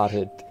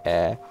lighthearted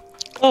air.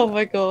 Oh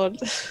my god.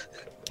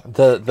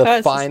 The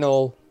Caius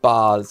final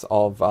bars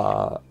of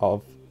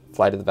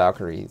Flight of the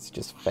Valkyries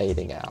just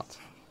fading out.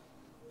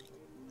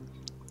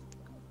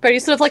 But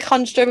he's sort of like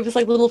hunched over with his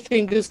like little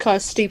fingers kind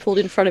of steepled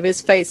in front of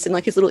his face, and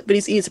like his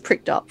ears are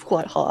pricked up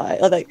quite high,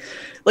 like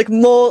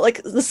more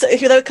like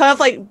they're kind of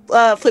like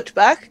flipped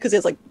back because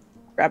there's like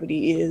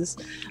rabbity ears.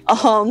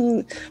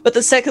 But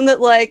the second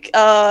that like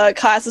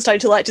Caius is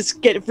starting to like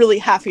just get really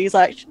happy, he's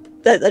like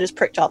they're just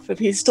pricked up, but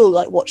he's still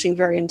like watching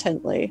very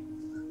intently.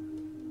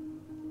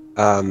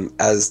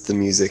 As the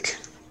music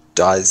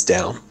dies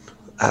down,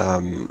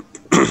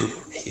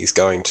 he's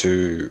going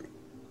to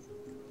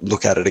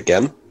look at it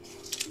again.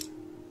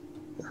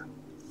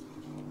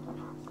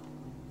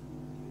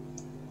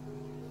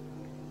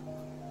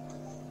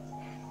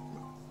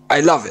 I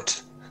love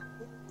it.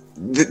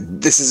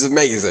 This is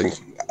amazing.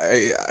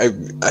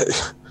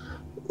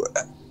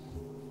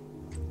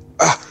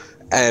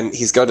 And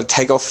he's going to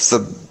take off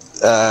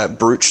the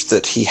brooch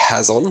that he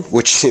has on,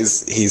 which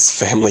is his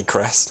family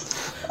crest,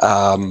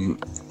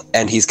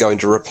 and he's going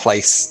to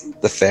replace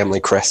the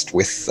family crest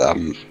with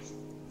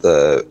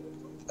the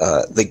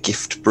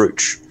gift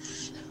brooch.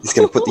 He's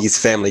going to put his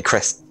family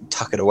crest,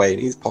 tuck it away in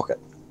his pocket.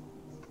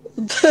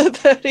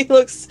 Bertie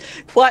looks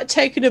quite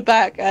taken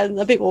aback and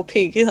a bit more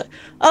pink. He's like,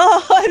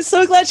 "Oh, I'm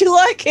so glad you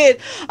like it.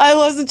 I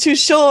wasn't too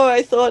sure.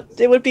 I thought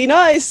it would be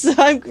nice.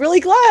 I'm really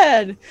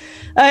glad.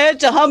 I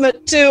had to hum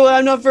it too.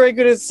 I'm not very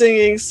good at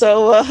singing,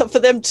 so for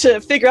them to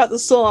figure out the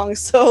song.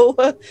 So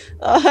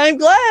I'm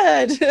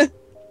glad."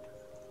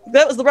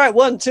 That was the right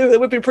one too. It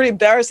would be pretty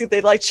embarrassing if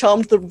they like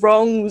charmed the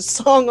wrong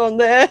song on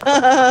there.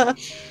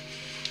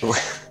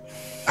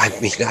 I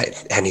mean,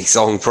 any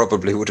song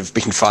probably would have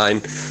been fine,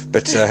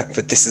 but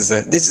this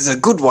is a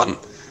good one.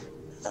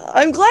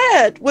 I'm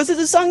glad. Was it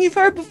a song you've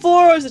heard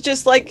before, or is it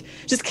just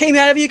came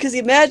out of you because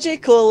you're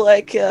magic, or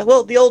like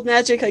the old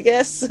magic, I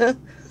guess?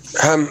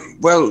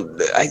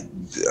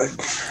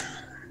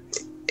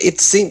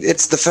 It's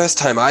the first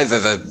time I've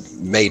ever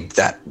made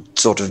that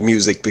sort of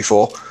music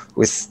before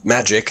with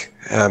magic.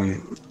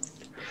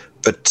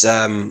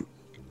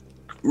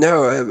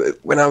 No,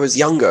 when I was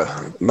younger,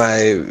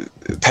 my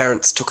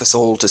parents took us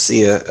all to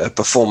see a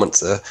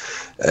performance. A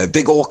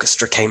big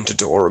orchestra came to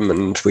Durham,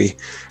 and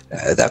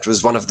that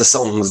was one of the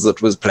songs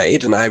that was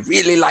played, and I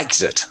really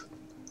liked it.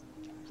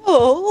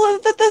 Oh,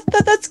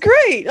 that's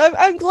great.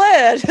 I'm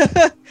glad.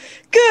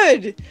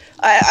 Good.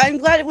 I'm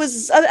glad it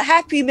was a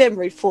happy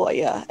memory for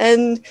you.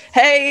 And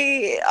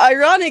hey,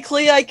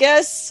 ironically, I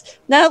guess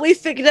now that we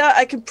figured out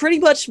I can pretty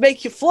much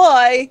make you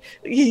fly,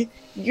 we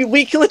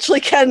literally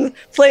can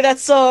play that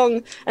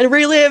song and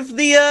relive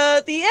the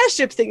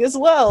airship thing as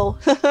well.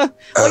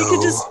 Or you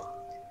could just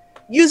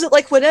use it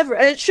like whenever,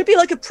 and it should be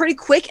like a pretty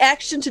quick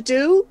action to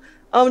do.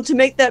 To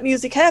make that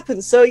music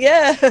happen. So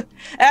yeah,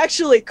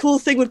 actually, cool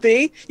thing would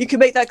be you could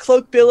make that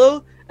cloak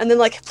billow and then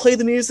like play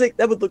the music.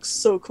 That would look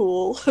so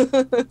cool.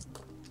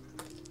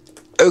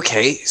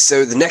 Okay,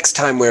 so the next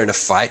time we're in a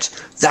fight,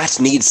 that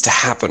needs to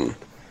happen.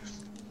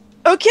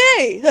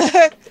 Okay,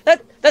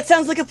 that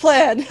sounds like a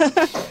plan.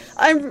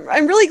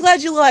 I'm really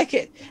glad you like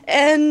it.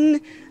 And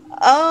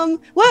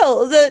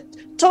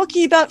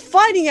talking about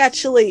fighting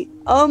actually,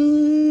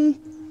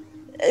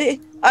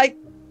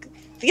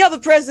 the other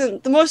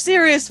present, the more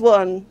serious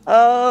one.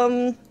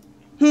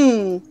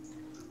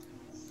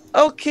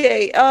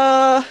 Okay,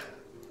 and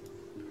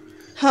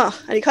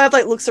he kind of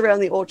like looks around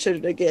the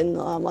orchard again,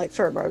 like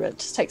for a moment,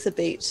 just takes a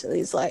beat, and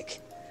he's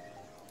like,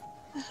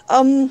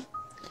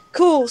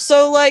 cool,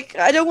 so like,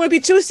 I don't want to be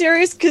too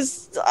serious,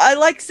 because I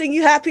like seeing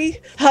you happy,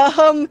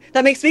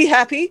 that makes me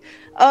happy,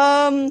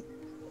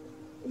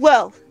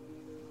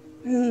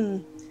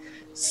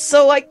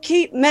 so I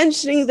keep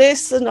mentioning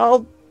this, and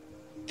I'll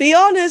be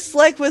honest,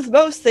 like with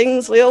most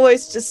things, we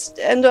always just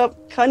end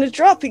up kind of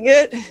dropping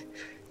it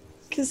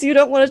because you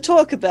don't want to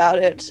talk about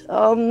it.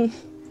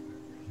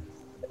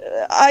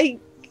 I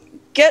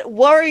get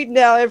worried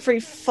now every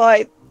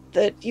fight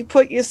that you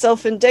put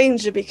yourself in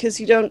danger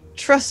because you don't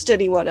trust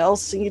anyone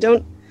else and you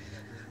don't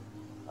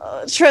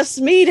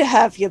trust me to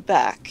have your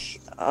back.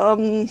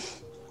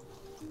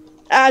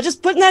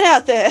 Just putting that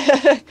out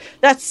there.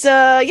 That's,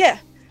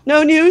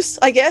 no news,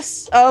 I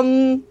guess.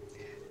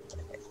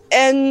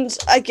 And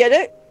I get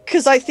it,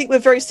 because I think we're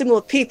very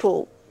similar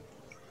people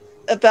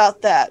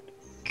about that.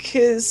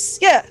 Because,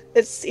 yeah,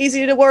 it's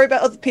easier to worry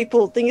about other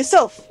people than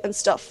yourself and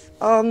stuff.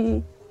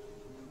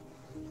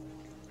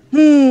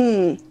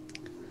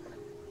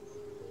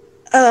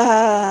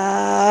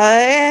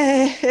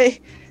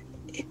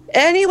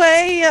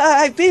 Anyway,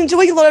 I've been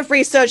doing a lot of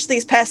research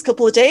these past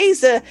couple of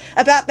days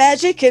about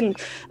magic and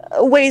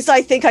ways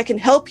I think I can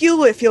help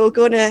you if you're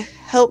going to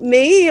help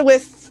me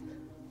with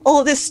all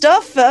of this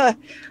stuff.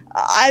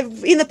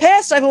 In the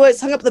past, I've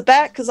always hung up the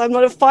bat because I'm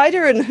not a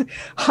fighter, and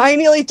I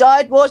nearly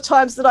died more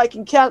times than I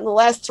can count in the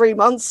last 3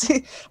 months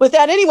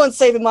without anyone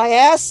saving my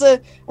ass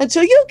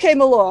until you came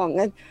along.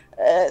 And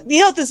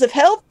the others have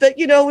helped, but,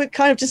 we've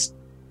kind of just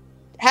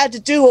had to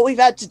do what we've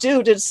had to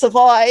do to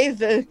survive.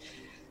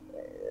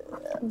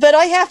 But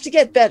I have to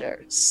get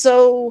better,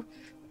 so...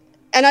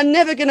 And I'm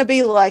never going to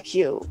be like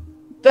you.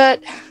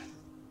 But...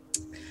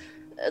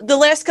 the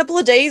last couple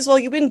of days while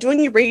you've been doing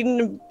your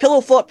reading and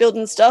pillow fort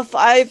building stuff,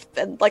 I've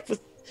been like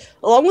with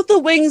along with the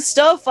wing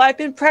stuff, I've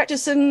been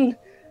practicing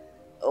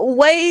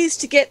ways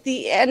to get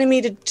the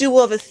enemy to do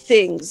other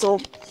things, or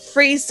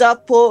freeze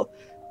up, or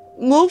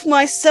move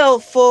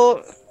myself,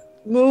 or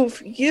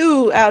move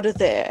you out of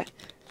there.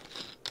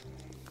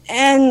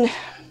 And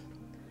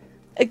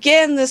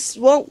again, this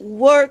won't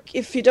work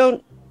if you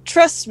don't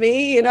trust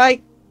me, and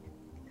I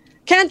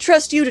can't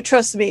trust you to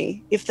trust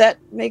me, if that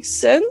makes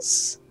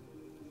sense.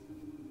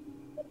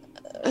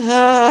 He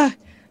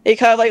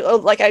kind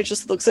of like I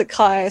just looks at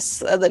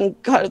Caius and then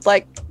kind of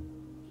like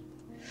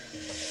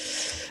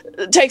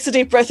takes a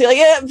deep breath. Like,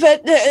 yeah,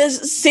 but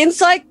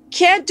since I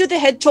can't do the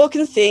head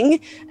talking thing,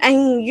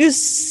 and you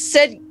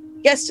said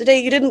yesterday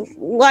you didn't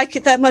like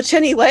it that much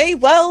anyway,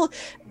 well,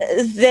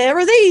 there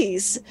are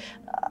these.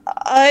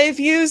 I've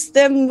used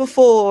them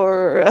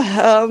before.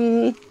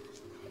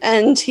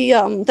 And he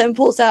then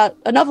pulls out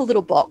another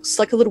little box,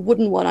 like a little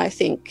wooden one, I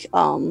think,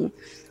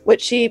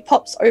 which he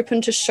pops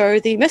open to show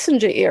the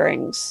messenger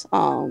earrings.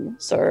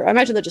 So I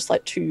imagine they're just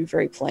like two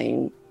very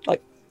plain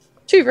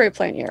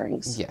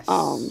earrings. Yes.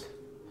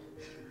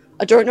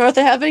 I don't know if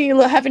they have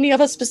any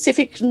other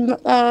specific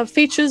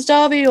features,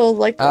 Darby, or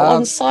like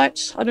on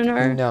site. I don't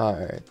know.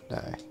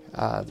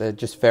 No. They're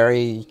just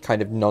very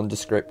kind of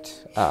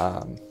nondescript.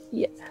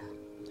 Yeah.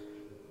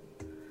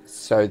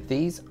 So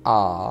these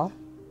are,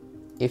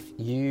 if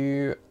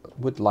you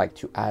would like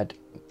to add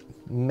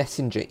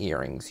messenger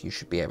earrings, you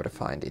should be able to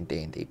find in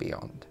D&D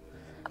Beyond.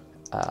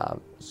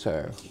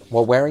 So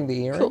while wearing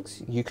the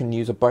earrings, you can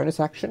use a bonus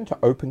action to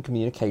open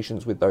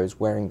communications with those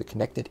wearing the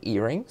connected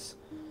earrings.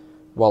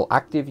 While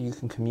active, you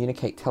can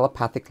communicate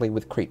telepathically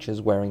with creatures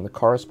wearing the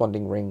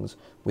corresponding rings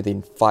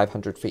within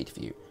 500 feet of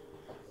you.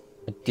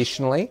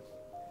 Additionally,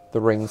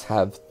 the rings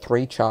have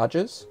 3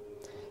 charges,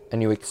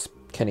 and you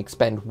can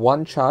expend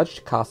 1 charge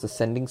to cast a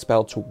sending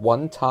spell to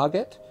one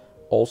target,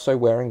 also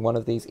wearing one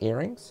of these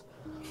earrings.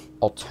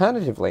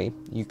 Alternatively,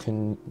 you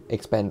can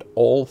expend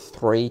all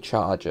 3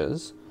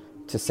 charges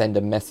to send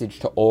a message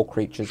to all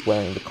creatures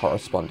wearing the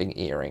corresponding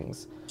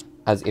earrings,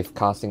 as if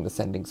casting the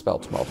sending spell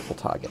to multiple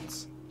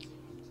targets.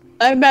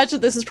 I imagine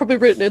this is probably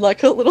written in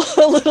like a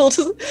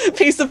little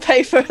piece of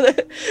paper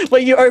that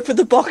when you open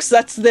the box,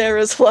 that's there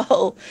as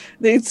well.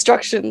 The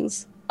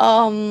instructions.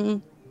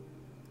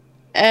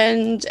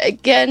 And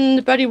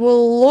again, Buddy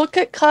will look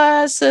at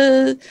Caius,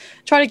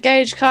 try to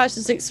gauge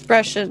Caius's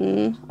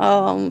expression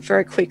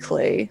very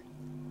quickly.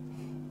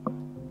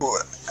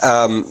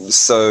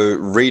 So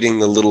reading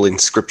the little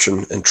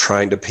inscription and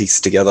trying to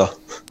piece together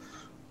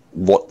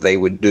what they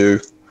would do,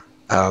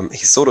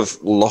 he's sort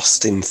of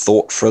lost in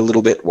thought for a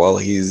little bit while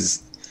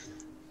he's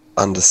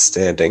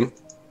understanding.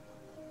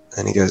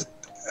 And he goes,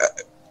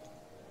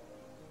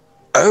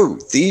 oh,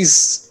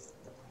 these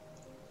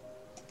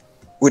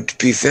would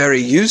be very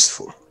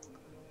useful.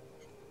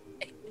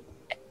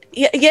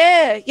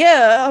 Yeah.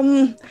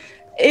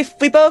 If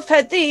we both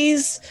had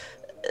these,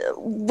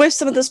 with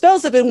some of the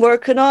spells I've been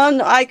working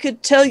on, I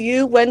could tell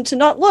you when to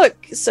not look,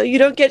 so you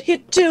don't get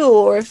hit too,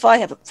 or if I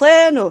have a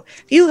plan, or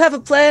if you have a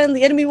plan,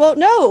 the enemy won't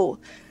know.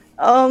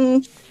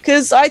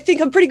 Because I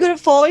think I'm pretty good at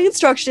following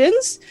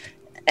instructions,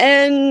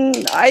 and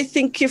I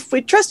think if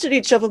we trusted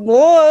each other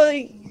more,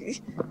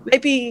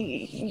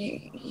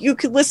 maybe you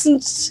could listen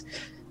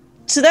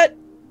to that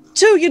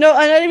too, you know.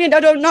 And I mean,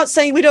 I'm not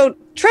saying we don't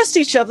trust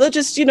each other,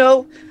 just, you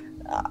know,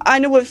 I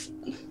know if,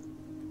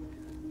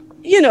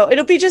 you know,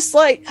 it'll be just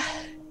like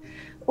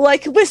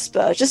a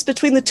whisper, just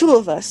between the two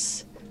of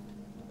us.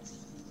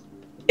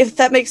 If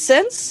that makes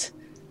sense?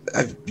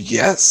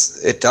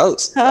 Yes, it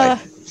does. I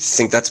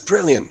think that's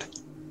brilliant.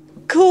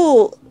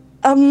 Cool.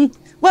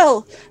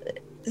 Well,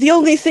 the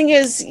only thing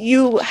is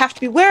you have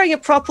to be wearing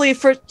it properly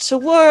for it to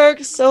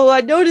work, so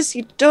I notice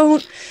you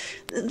don't.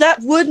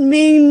 That would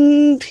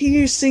mean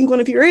piercing one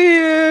of your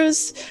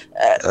ears.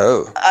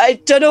 I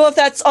don't know if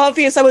that's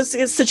obvious. I was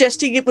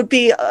suggesting it would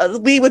be,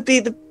 we would be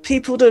the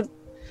people to...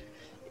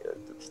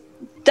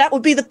 That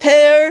would be the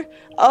pair,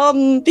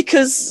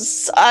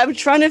 because I'm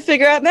trying to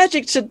figure out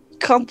magic to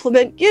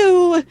complement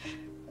you.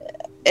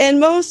 And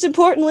most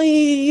importantly,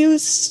 you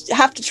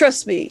have to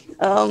trust me.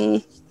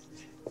 And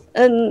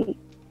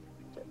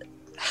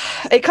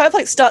it kind of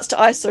like starts to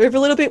ice over a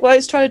little bit while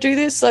he's trying to do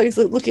this. So he's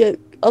looking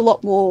a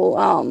lot more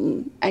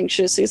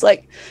anxious. He's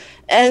like,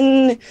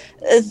 and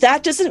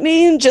that doesn't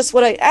mean just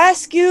what I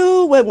ask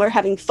you when we're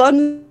having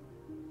fun,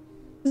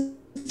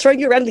 throwing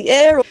you around in the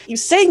air, or you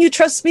saying you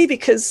trust me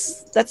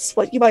because that's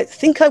what you might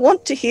think I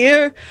want to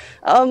hear.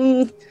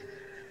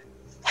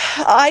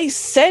 I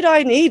said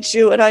I need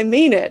you, and I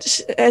mean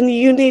it, and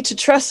you need to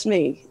trust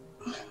me.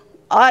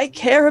 I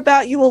care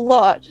about you a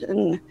lot,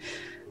 and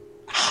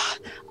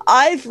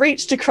I've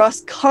reached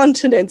across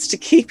continents to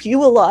keep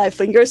you alive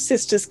when your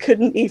sisters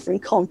couldn't even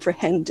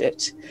comprehend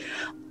it.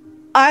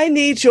 I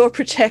need your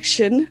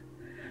protection.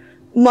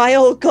 My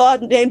old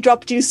god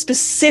name-dropped you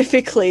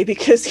specifically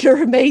because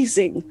you're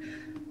amazing.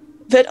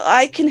 But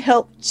I can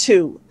help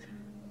too.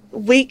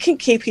 We can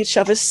keep each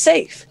other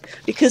safe,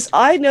 because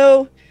I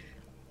know...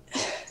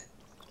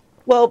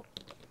 Well,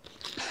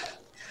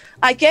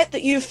 I get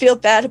that you feel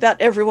bad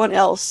about everyone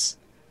else.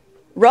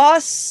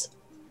 Ross,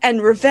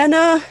 and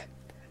Ravenna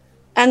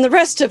and the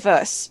rest of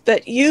us,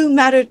 but you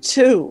matter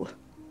too.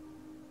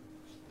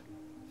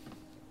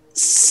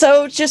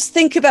 So just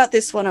think about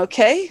this one,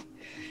 okay?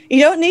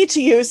 You don't need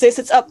to use this,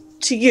 it's up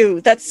to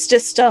you. That's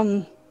just,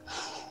 that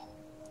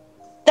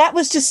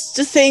was just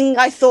a thing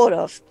I thought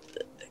of.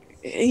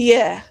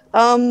 Yeah,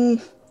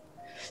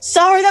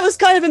 sorry, that was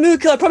kind of a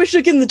mood killer. I probably should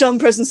have given the dumb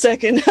present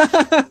second.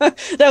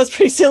 That was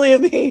pretty silly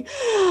of me.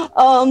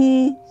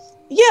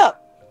 Yeah.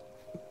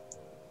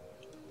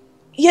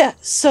 Yeah,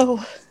 so...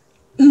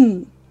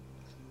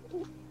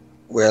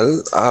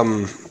 Well,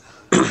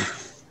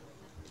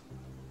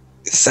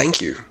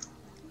 thank you.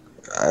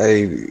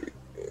 I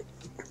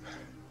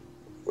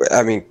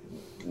mean,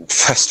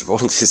 first of all,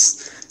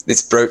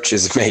 this brooch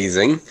is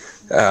amazing.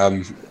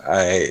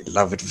 I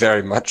love it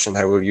very much, and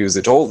I will use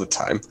it all the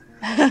time.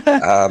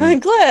 I'm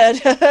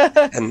glad.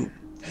 And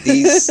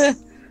these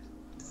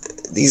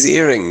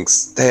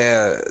earrings,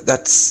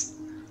 that's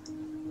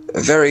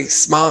a very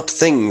smart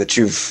thing that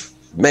you've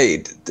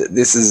made.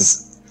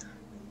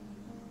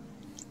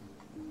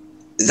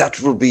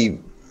 That will be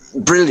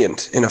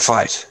brilliant in a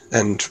fight,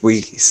 and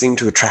we seem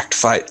to attract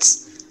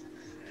fights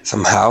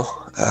somehow.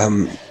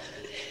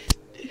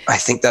 I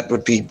think that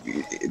would be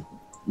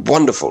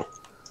wonderful.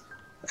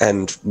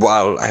 And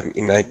while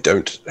I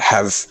don't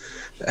have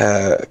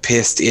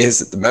pierced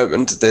ears at the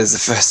moment, there's a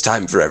first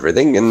time for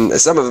everything, and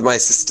some of my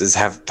sisters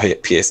have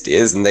pierced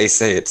ears, and they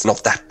say it's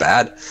not that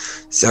bad.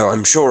 So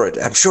I'm sure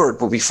it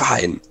will be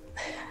fine.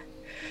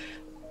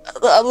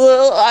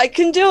 Well, I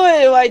can do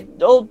it. My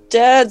old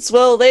dads,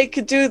 well, they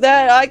could do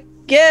that.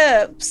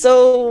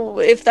 So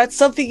if that's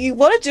something you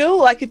want to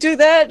do, I could do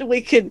that.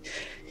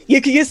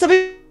 You could use some of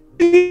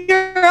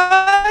your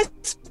eyes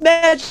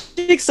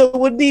magic, so it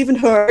wouldn't even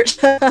hurt.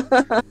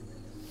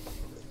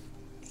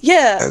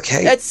 Yeah.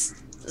 Okay. That's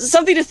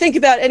something to think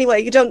about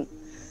anyway. You don't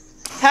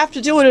have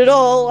to do it at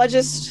all. I've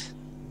just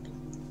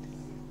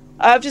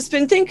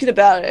been thinking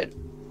about it,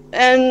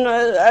 and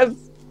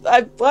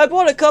I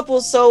bought a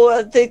couple.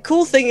 So the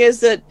cool thing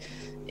is that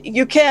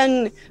you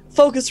can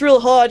focus real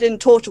hard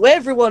and talk to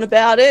everyone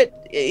about it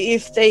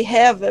if they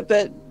have it,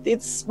 but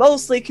it's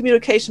mostly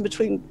communication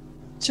between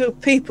two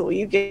people.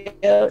 You get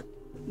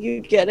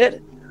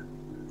it?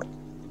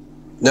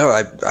 No,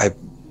 I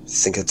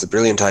think it's a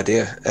brilliant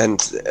idea.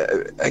 And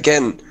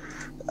again,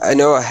 I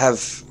know I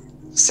have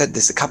said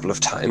this a couple of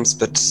times,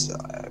 but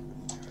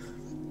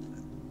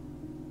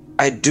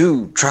I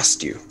do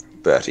trust you,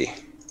 Bertie.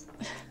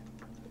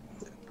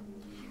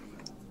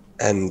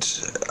 And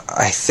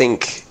I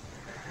think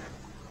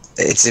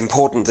it's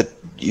important that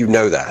you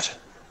know that.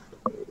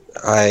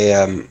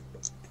 I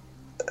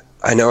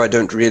know I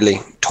don't really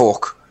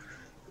talk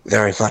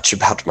very much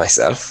about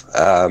myself,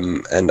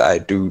 and I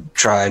do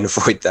try and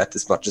avoid that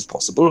as much as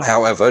possible.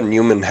 However,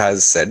 Newman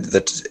has said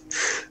that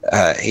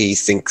he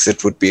thinks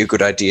it would be a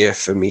good idea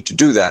for me to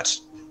do that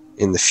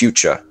in the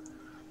future.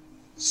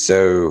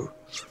 So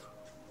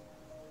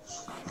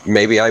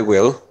maybe I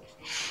will.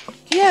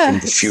 Yeah. In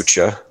the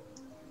future.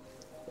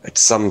 At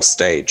some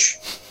stage.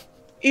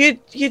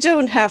 You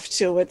don't have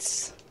to.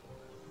 It's...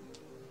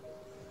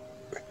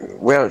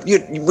 Well,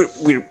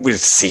 we'll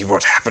see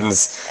what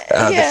happens.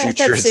 The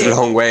future is a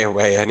long way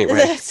away anyway.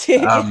 That's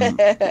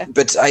it.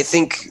 But I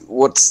think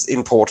what's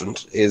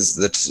important is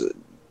that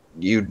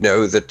you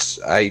know that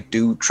I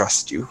do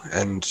trust you,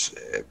 and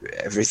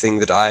everything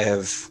that I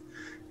have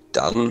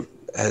done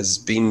has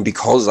been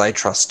because I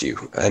trust you,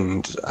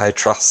 and I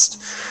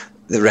trust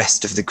the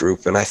rest of the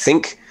group. And I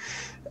think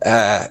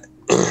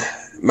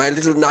my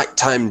little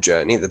nighttime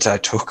journey that I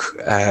took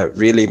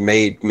really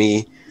made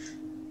me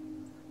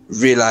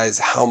realize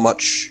how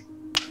much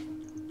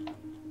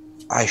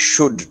I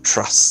should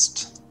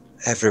trust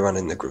everyone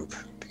in the group,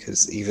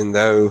 because even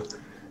though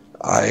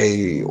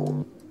I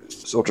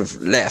sort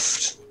of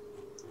left,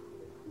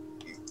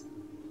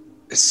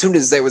 as soon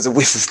as there was a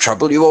whiff of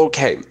trouble, you all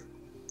came.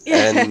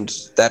 And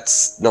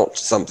that's not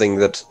something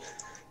that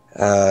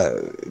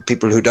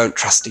people who don't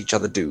trust each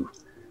other do.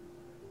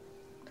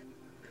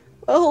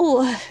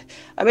 Well,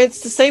 I mean,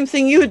 it's the same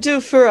thing you would do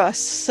for us,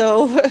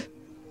 so...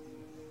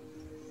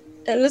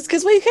 And it's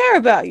because we care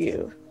about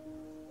you.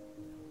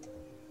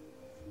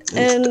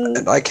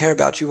 And I care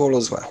about you all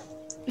as well.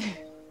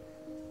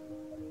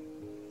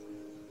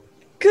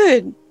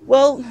 Good.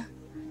 Well,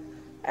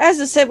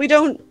 as I said, we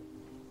don't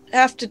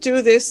have to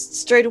do this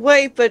straight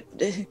away, but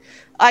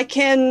I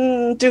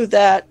can do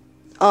that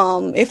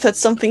if that's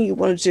something you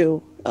want to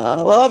do.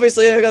 Well,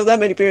 obviously, I got that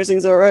many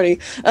piercings already.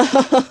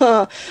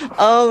 Yeah,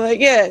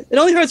 it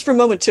only hurts for a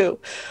moment, too.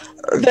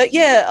 But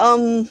yeah,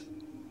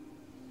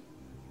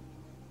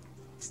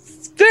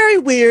 very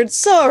weird.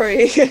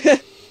 Sorry.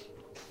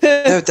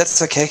 No,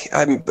 that's okay.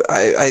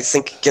 I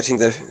think getting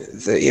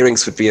the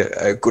earrings would be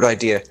a good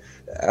idea.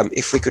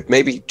 If we could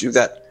maybe do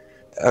that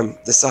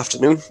this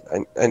afternoon,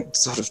 I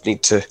sort of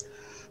need to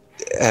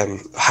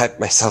hype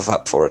myself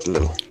up for it a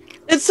little.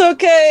 It's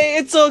okay.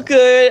 It's all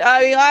good.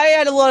 I mean, I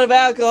had a lot of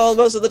alcohol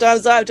most of the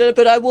times I've done it,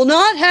 but I will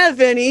not have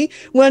any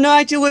when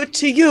I do it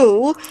to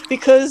you,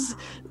 because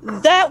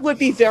that would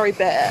be very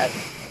bad.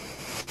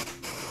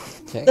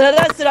 Okay.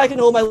 That's it. I can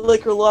hold my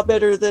liquor a lot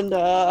better than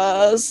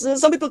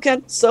some people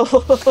can. So,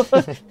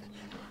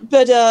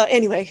 but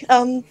anyway,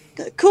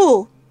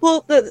 cool.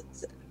 Well,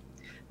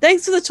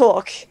 thanks for the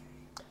talk.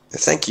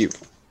 Thank you.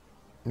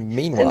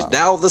 Meanwhile, And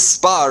now the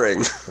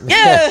sparring.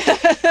 Yeah.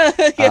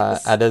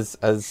 Yes. and as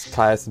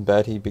Caius and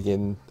Bertie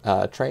begin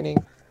training,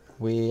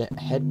 we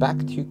head back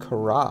to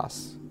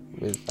Karas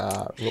with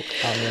Rook,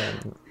 Anya,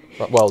 and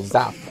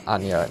Zaf,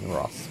 Anya, and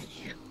Ross.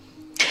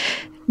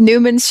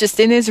 Newman's just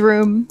in his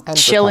room, And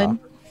chilling, Drakkar.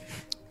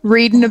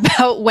 reading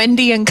about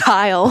Wendy and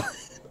Kyle.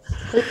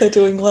 Hope they're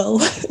doing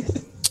well.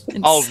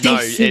 And Oh no,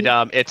 Stacey.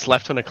 it's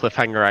left on a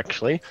cliffhanger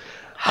actually.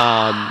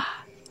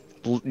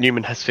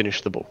 Newman has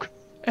finished the book,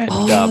 and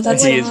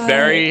that's he is right.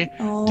 very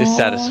Aw.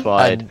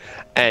 dissatisfied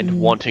and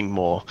wanting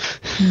more.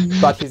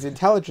 But his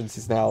intelligence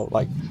is now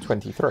like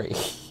 23.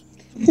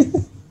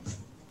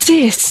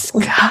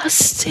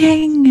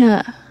 Disgusting.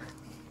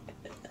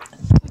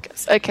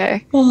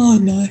 Okay, Oh,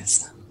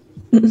 nice.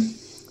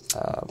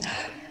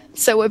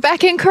 so we're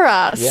back in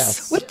Karas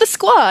Yes. with the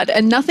squad,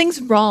 and nothing's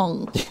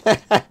wrong.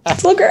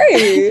 It's all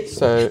great.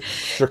 So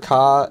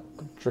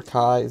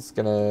Drakkar is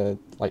gonna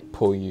like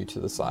pull you to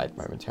the side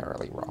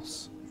momentarily,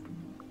 Ross.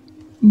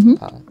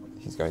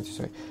 He's going to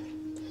say,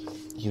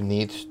 "You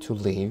need to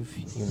leave.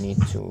 You need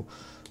to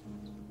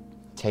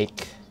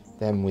take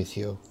them with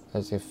you,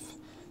 as if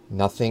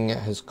nothing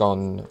has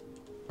gone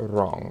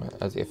wrong,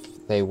 as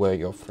if they were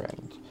your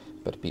friend.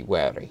 But be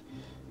wary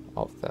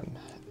of them.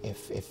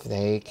 If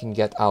they can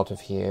get out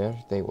of here,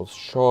 they will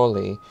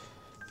surely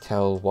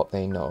tell what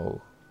they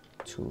know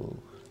to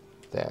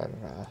their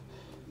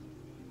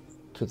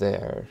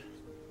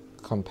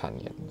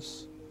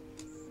companions."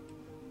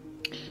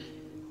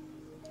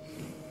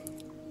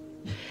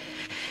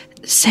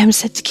 Sam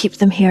said to keep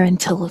them here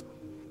until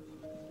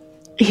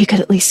he could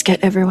at least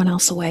get everyone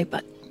else away,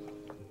 but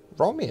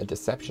Roll me a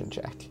deception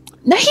check.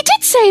 no, he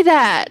did say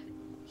that.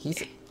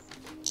 He's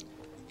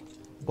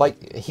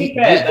like he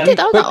Yeah, did,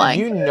 I'm but not lying.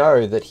 you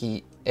know that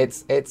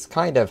it's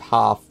kind of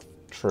half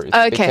truth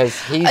Okay. because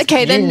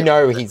Okay, then-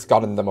 he's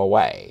gotten them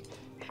away.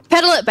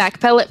 Pedal it back,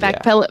 pedal it back,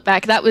 Yeah. pedal it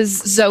back. That was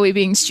Zoe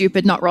being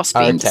stupid, not Ross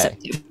being Okay.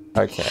 deceptive.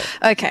 Okay.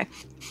 Okay.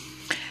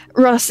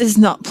 Ross is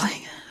not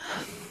playing.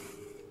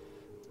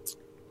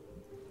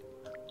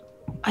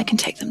 I can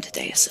take them to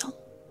Deosil.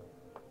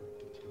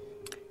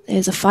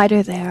 There's a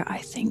fighter there. I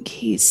think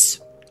he's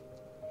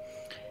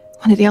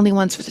one of the only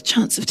ones with a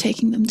chance of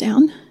taking them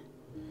down.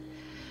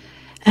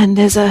 And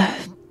there's a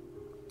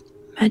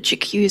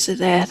magic user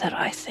there that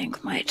I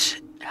think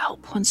might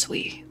help once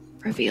we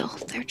reveal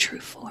their true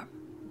form.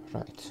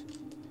 Right.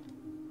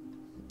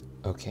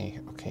 Okay.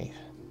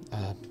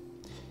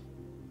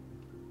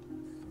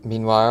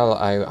 Meanwhile,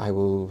 I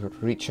will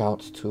reach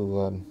out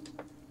to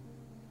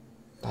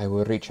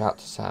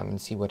Sam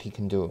and see what he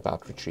can do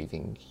about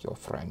retrieving your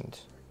friend.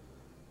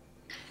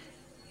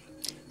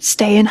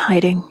 Stay in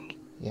hiding.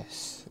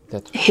 Yes,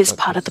 that's His what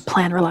part of the is-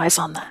 plan relies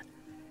on that.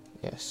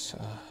 Yes.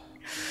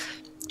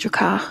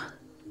 Drakkar.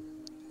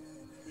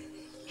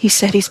 He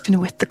said he's been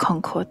with the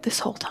Concord this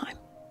whole time.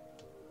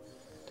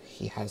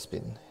 He has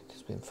been. It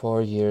has been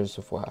 4 years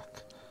of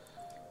work.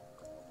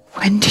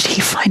 When did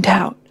he find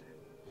out?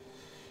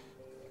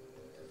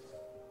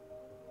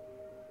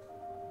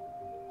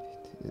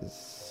 It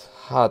is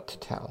hard to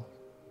tell.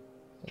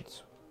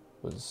 It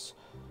was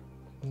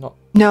not.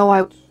 No,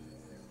 It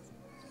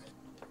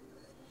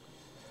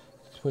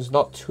was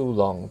not too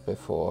long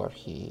before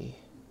he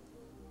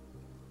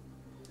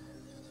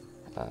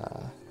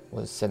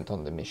was sent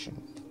on the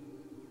mission.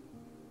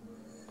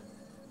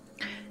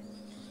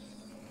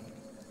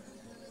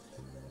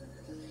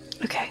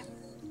 Okay.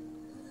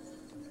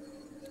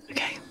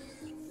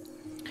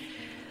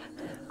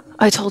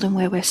 I told him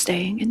where we're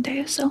staying in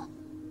Deosil.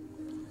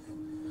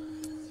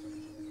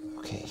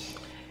 Okay.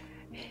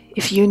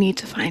 If you need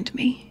to find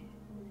me,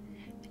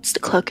 it's the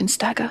Cloak and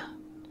Stagger.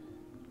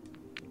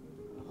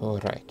 All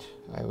right.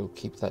 I will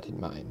keep that in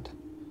mind.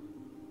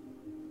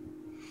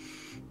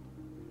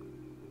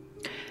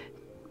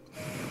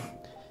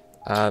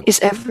 Is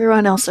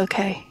everyone else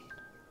okay?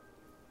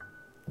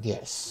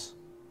 Yes.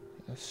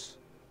 Yes.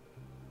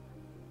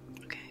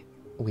 Okay.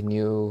 We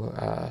knew,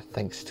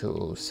 thanks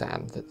to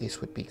Sam, that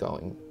this would be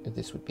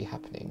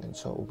happening, and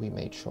so we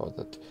made sure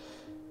that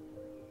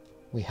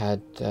we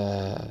had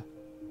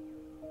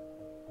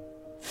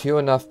few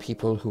enough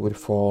people who would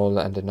fall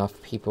and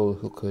enough people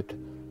who could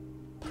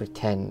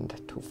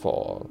pretend to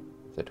fall,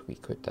 that we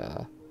could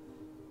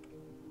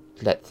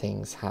let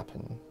things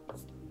happen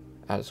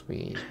as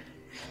we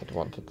had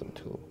wanted them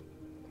to.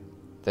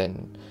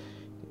 Then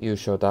you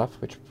showed up,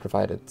 which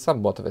provided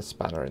somewhat of a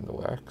spanner in the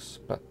works,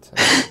 but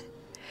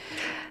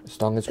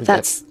as long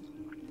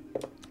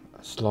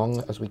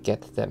as we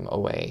get them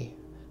away,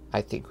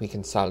 I think we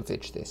can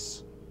salvage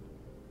this.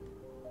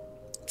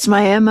 It's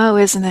my MO,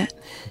 isn't it?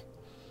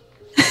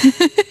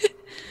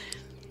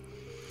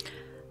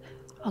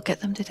 I'll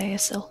get them to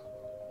Deosil.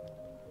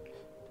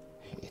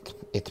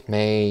 It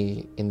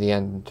may, in the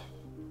end,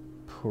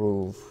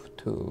 prove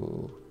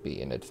to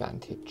be an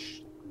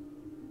advantage.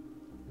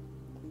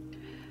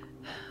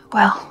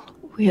 Well,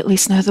 we at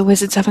least know the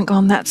wizards haven't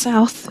gone that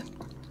south.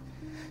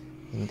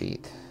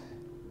 Indeed.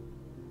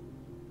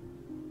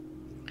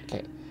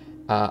 Okay.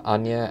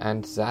 Anya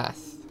and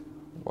Zath,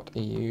 what are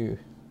you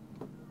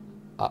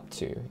up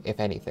to, if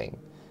anything?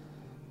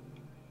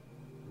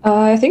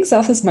 I think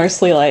Zath is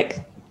mostly like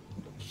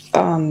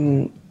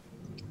someone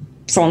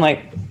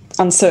like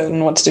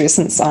uncertain what to do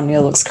since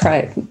Anya looks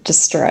quite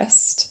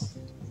distressed.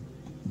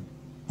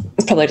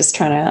 It's probably just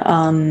trying to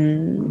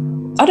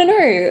I don't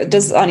know,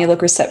 does Anya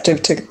look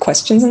receptive to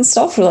questions and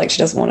stuff, or like she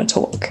doesn't want to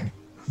talk?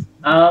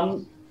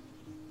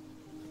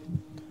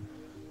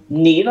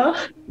 Neither.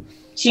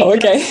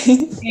 Okay.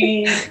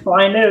 She's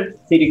kind of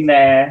sitting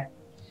there,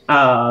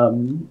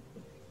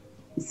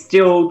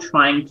 still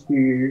trying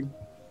to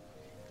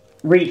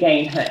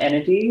regain her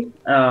energy.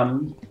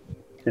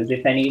 Because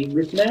if any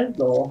listeners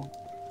or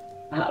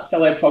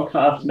fellow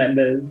podcast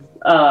members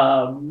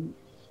are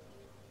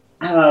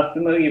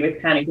familiar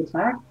with panic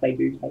attacks, they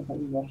do take a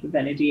lot of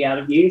energy out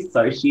of you.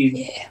 So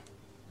she's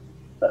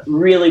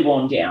really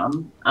worn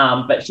down,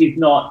 but she's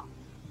not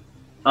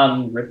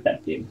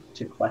unreceptive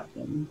to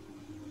questions.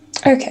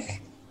 Okay.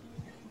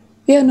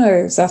 Yeah,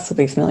 no, Zath will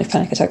be familiar with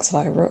panic attacks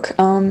via Rook.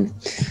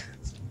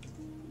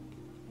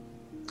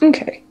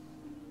 Okay.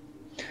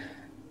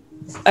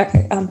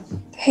 Okay,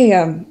 hey,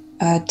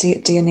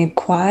 do you need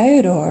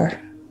quiet, or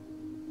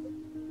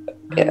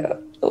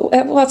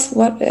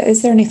what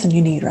is there anything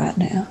you need right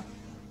now?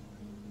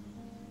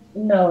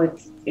 No,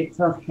 it's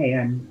okay.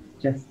 I'm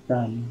just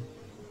a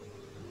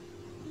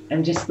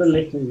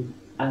little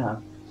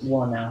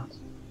worn out.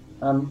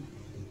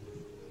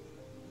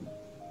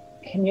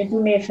 Can you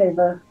do me a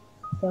favor,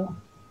 Phil?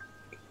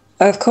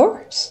 Of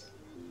course.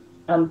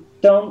 Don't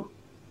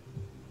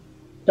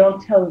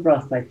tell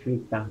Ross I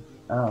freaked out.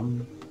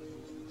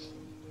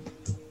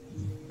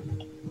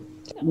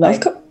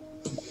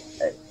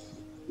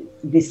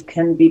 This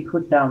can be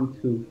put down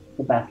to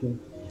the battle,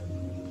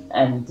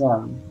 and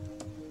the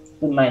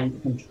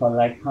mind control.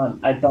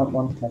 I don't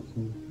want her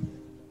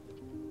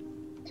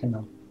to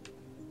know.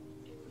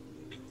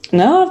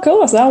 No, of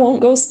course, I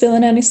won't go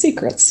spilling any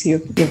secrets.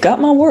 You've got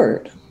my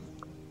word.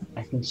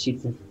 I think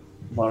she's a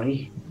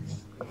worry.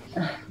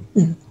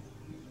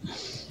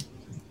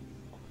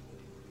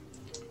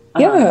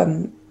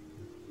 Yeah.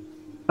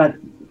 But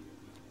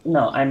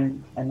no,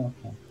 I'm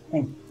okay.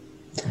 Thanks.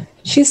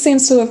 She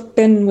seems to have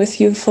been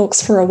with you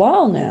folks for a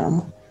while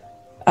now.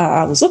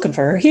 I was looking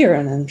for her here,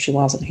 and then she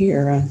wasn't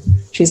here.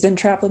 She's been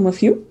traveling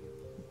with you?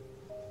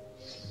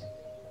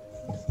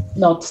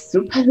 Not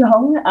super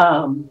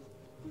long.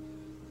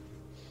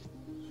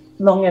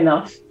 Long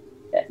enough.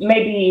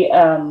 Maybe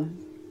a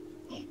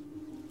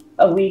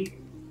week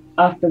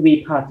after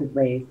we parted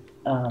ways,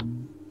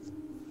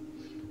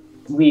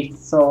 we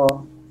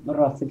saw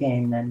Ross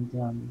again, and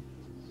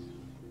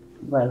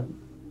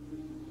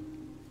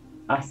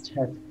asked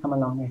her to come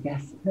along, I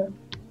guess.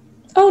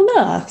 Oh,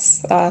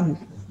 nice.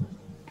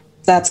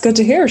 That's good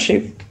to hear.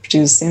 She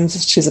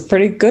seems she's a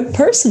pretty good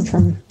person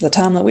from the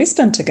time that we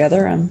spent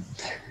together.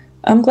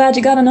 I'm glad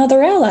you got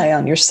another ally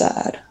on your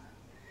side.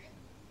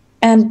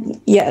 And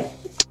yeah,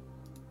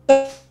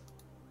 don't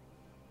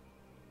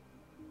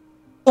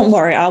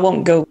worry, I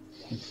won't go.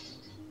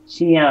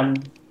 She I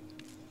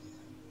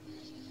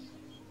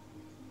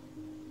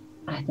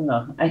don't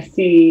know. I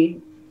see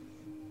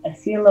a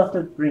lot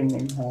of dream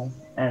in her,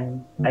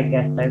 and I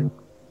guess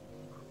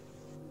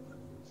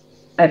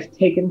I've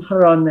taken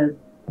her on as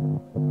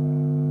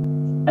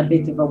a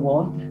bit of a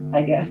ward,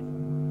 I guess.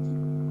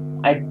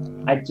 I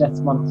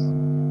just want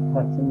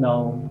her to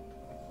know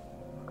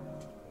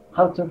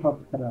how to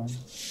help her on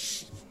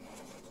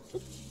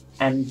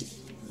and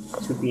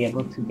to be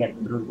able to get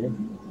through this.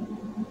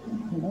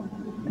 You know?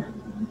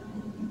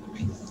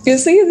 You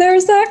see,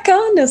 there's that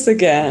kindness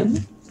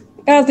again.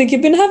 I think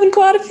you've been having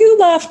quite a few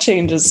life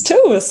changes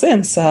too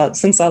since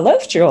I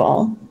left you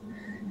all.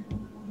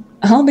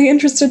 I'll be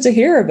interested to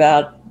hear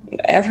about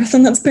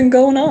everything that's been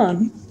going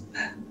on.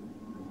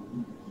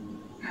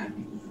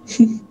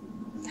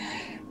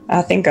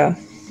 I think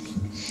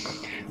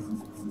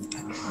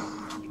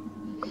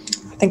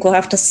we'll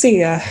have to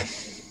see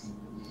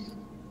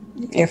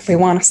if we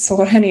want to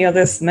sort any of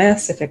this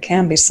mess, if it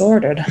can be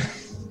sorted.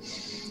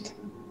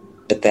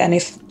 But then,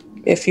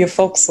 if you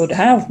folks would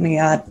have me,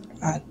 I'd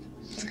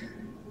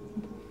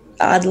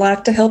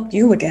like to help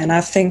you again.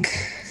 I think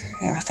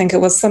it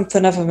was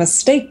something of a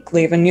mistake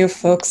leaving you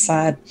folks.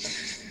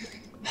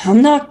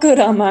 I'm not good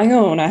on my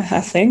own,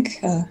 I think.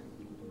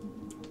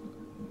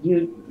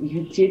 You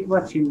did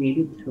what you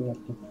needed to at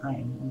the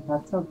time, and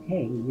that's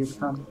okay. You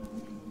can't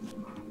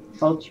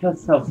fault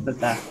yourself for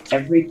that.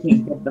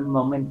 Everything at the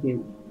moment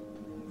is...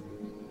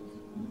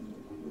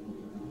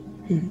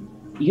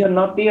 You're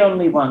not the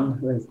only one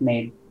who has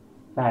made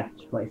bad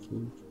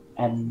choices,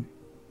 and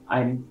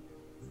I'm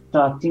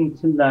starting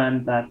to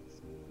learn that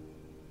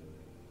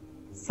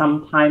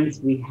sometimes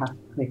we have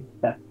to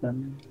accept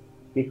them,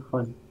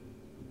 because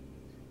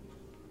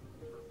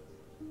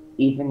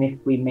even if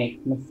we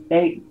make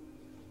mistakes,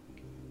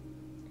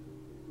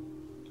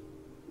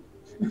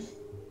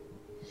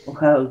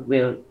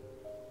 well,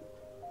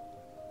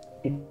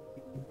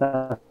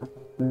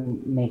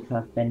 doesn't make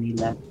us any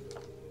less.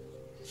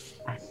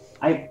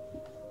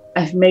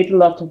 I've made a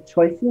lot of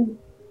choices,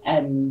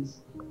 and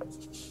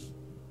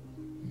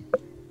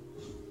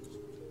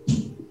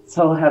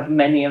so have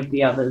many of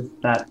the others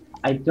that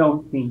I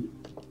don't think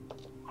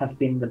have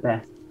been the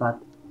best, but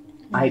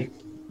I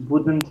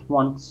wouldn't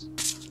want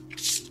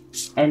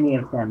any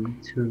of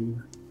them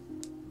to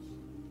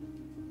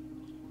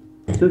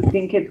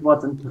think it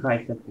wasn't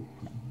right at this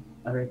time,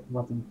 or it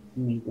wasn't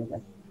needed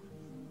at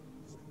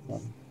this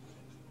time.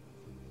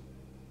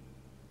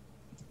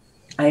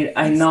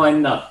 I know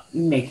I'm not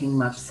making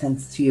much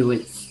sense to you.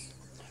 It's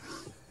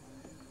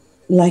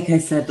like I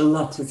said, a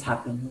lot has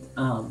happened.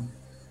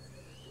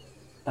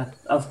 But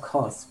of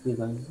course we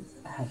will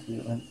have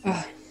you. And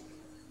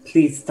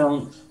please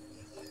don't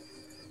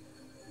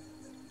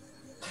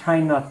try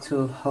not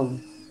to hold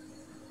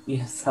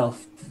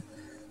yourself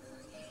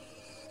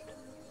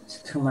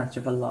to too much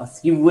of a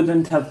loss. You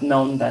wouldn't have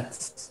known that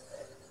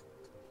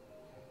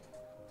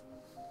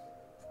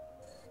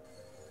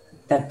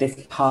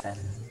this part.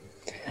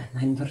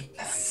 And I'm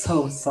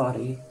so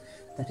sorry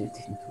that it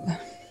didn't work.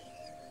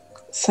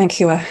 Thank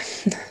you.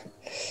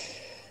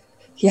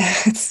 Yeah,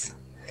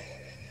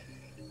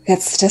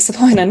 it's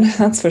disappointing,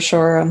 that's for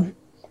sure.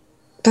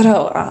 But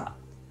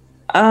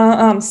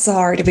I'm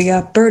sorry to be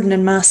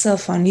burdening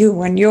myself on you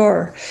when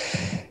you're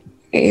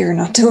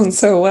not doing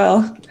so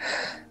well.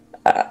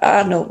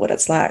 I know what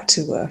it's like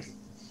to,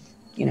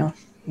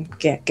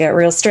 get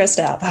real stressed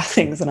out by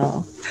things and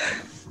all.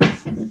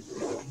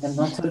 You're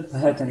not a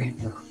burden,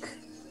 Brooke.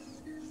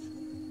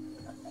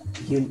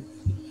 You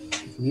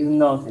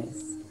know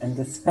this, and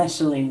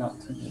especially not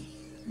to me.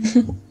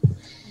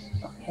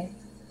 Okay?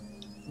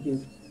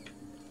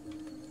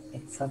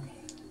 It's okay.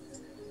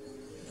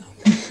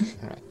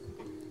 Alright.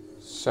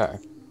 So,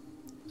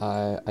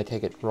 I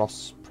take it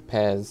Ross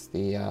prepares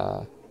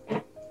the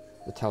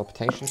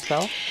teleportation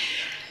spell?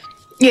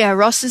 Yeah,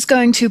 Ross is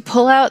going to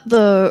pull out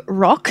the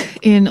rock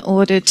in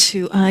order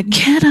to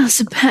get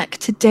us back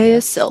to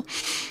Deosil.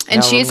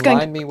 And Now, she's going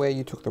remind me where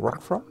you took the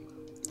rock from?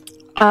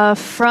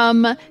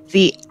 from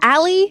the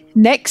alley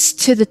next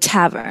to the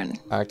tavern.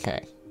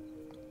 Okay.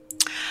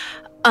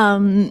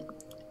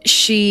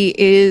 She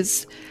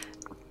is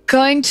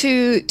going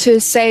to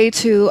say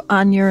to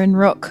Anya and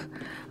Rook,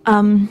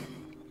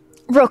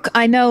 Rook,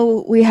 I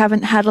know we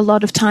haven't had a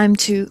lot of time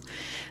to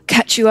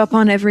catch you up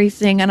on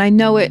everything, and I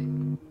know it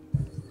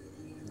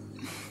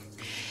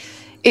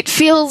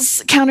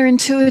feels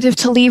counterintuitive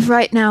to leave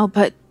right now,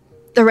 but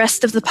the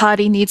rest of the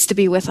party needs to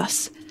be with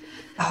us.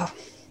 Oh,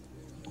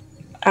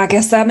 I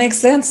guess that makes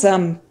sense.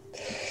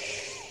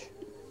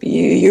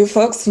 You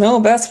folks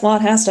know best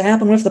what has to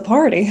happen with the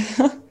party.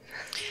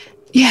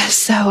 Yeah,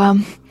 so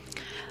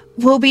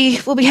we'll be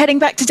heading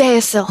back to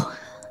Deosil.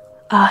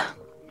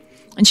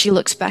 And she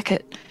looks back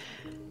at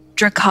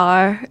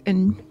Drakkar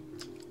and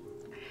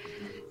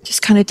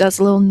just kind of does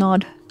a little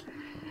nod.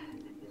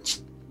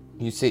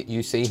 You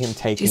see him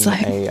taking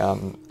like,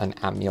 an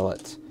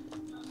amulet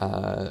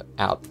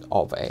out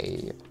of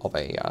a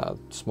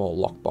small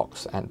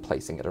lockbox and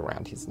placing it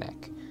around his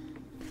neck.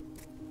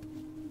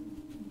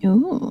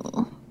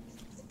 Ooh.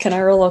 Can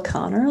I roll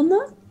Arcana on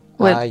that?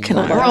 Can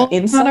I roll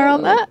Arcana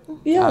on that?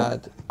 Yeah.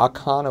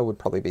 Arcana would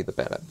probably be the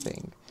better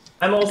thing.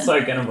 I'm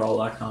also going to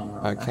roll Arcana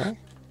on that. Okay.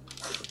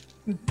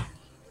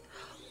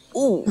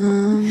 Ooh.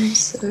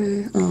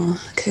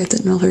 Okay, I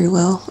didn't roll very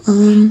well.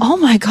 Oh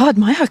my god,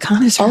 my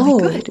Arcana is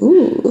really good.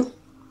 Ooh.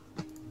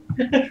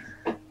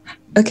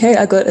 Okay,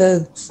 I got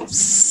a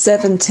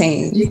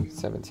 17.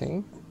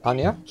 17.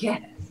 Anya? Yeah.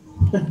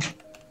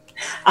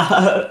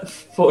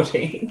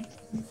 14.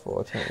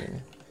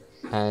 14.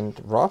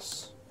 And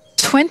Ross?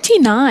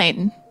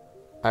 29.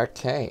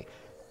 Okay.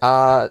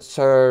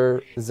 So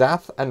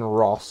Zath and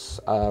Ross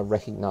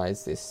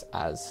recognize this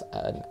as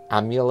an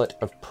amulet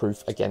of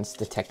proof against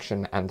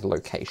detection and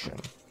location.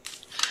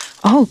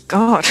 Oh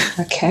god.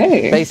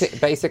 Okay.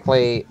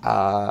 Basically,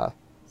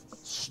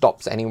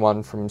 stops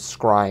anyone from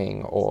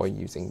scrying or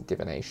using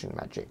divination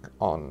magic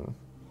on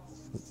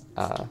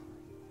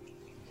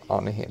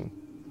him.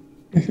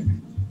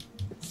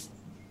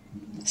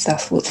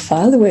 Zath will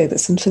file away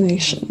this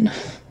information.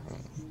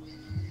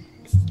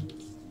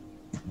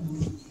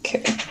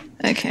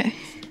 Okay.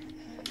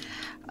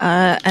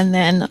 And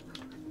then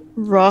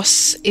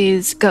Ross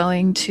is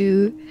going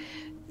to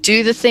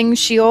do the thing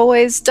she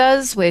always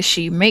does, where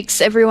she makes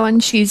everyone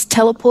she's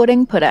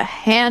teleporting put a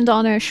hand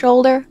on her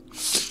shoulder.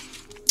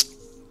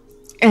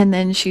 And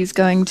then she's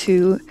going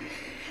to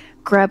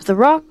grab the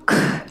rock.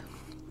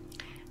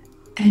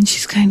 And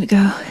she's going to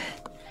go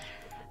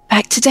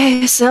back to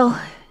Deosil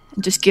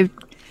and just give...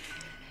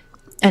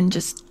 And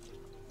just...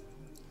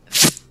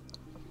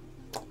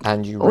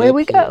 And you away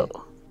we go.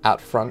 Out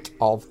front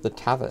of the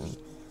tavern.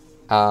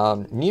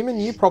 Newman,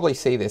 you probably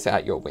see this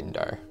out your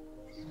window.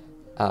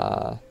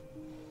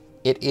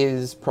 It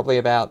is probably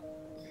about,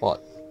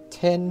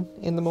 10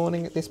 in the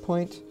morning at this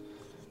point.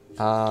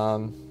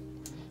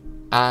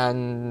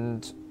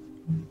 And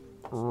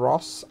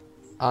Ross,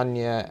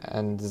 Anya,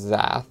 and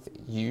Zath,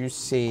 you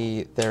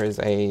see there is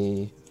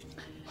a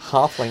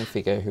halfling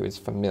figure who is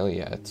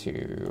familiar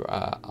to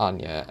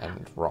Anya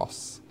and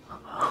Ross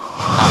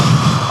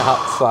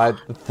outside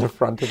the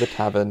front of the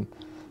tavern,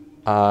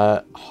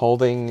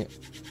 holding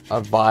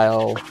a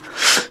vial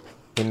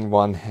in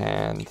one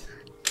hand.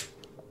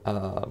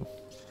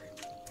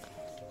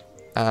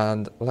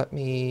 And let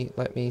me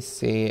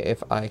see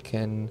if I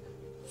can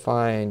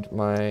find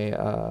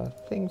my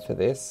thing for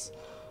this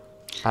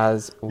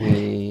as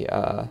we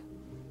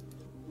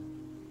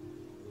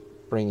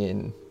bring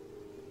in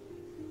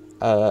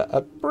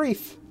a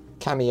brief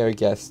cameo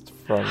guest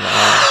from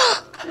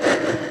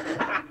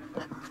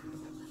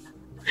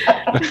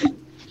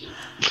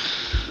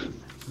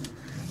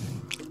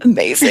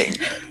Amazing.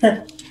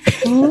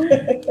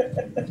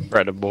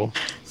 Incredible.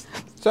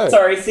 so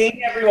Sorry,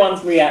 seeing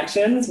everyone's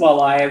reactions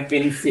while I have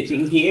been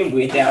sitting here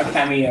with our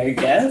cameo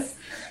guest,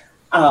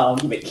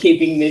 but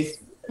keeping this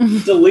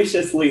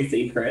deliciously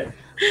secret.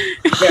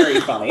 Very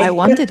funny. I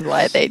wondered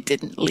why they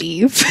didn't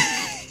leave.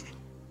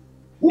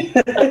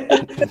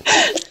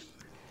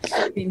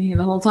 Been here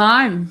the whole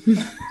time.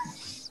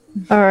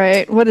 All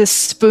right, what does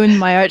Spoon,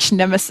 my arch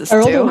nemesis, I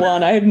rolled a do?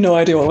 1. I had no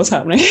idea what was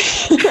happening.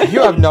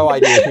 you have no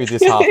idea who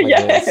this halfling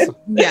is.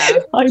 Yeah.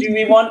 Do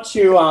we want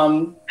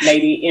to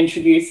maybe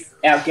introduce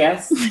our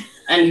guests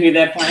and who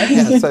they're playing?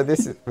 Yeah, so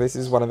this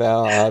is one of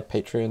our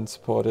Patreon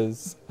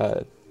supporters,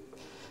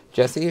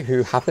 Jesse,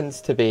 who happens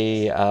to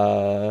be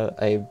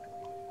a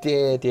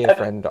dear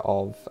friend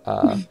of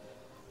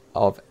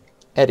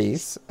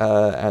Eddie's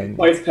and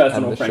Most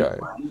personal and the friend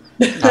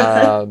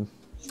show.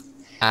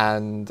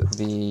 And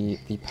the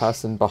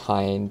person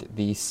behind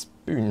the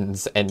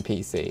Spoons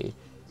NPC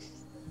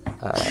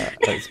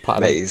as part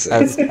of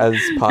Amazing. as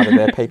part of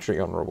their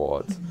Patreon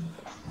rewards.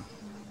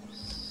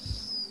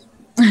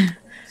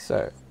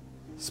 So,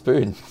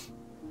 Spoon.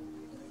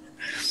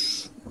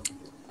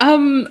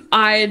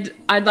 I'd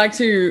like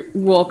to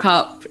walk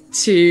up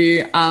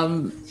to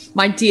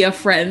my dear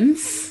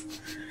friends.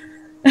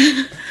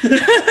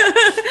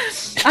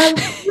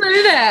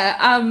 Hello there.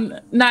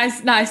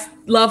 Nice,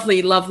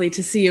 lovely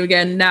to see you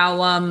again.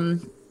 Now,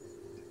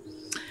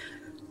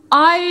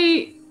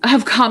 I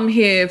have come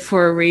here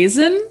for a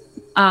reason.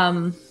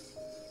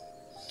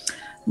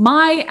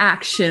 My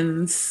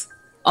actions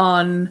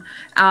on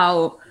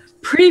our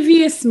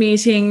previous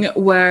meeting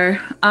were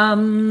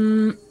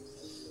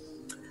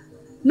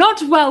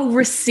not well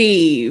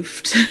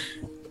received.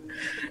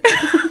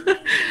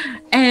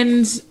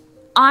 And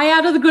I,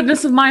 out of the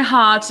goodness of my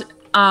heart,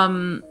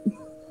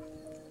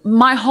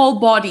 my whole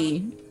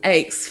body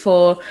aches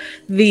for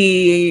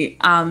the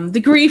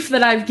grief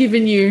that I've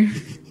given you,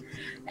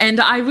 and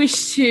I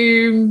wish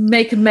to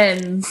make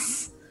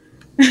amends.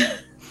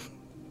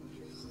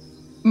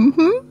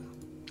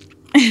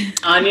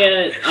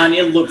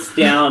 Anya looks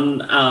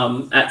down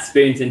at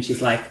Spoons and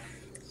she's like,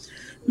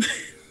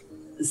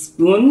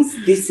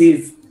 Spoons, this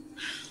is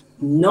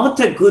not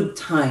a good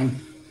time.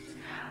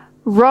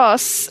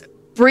 Ross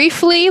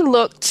briefly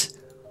looked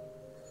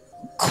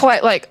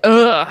quite like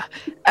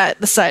at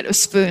the sight of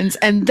Spoons,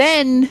 and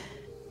then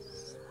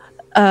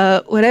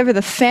whatever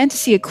the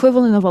fantasy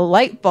equivalent of a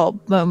light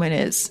bulb moment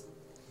is,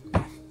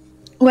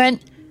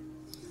 went,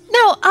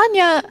 "No,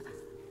 Anya,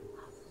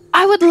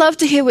 I would love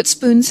to hear what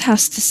Spoons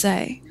has to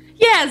say."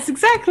 Yes,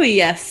 exactly,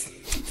 yes.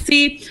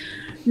 See,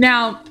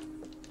 now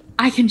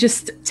I can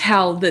just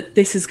tell that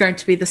this is going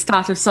to be the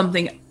start of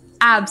something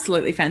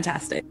absolutely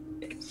fantastic.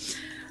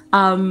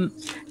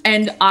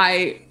 And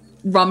I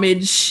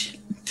rummage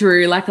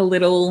through like a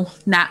little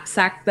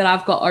knapsack that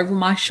I've got over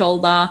my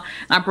shoulder, and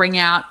I bring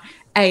out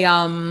a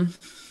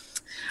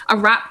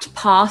wrapped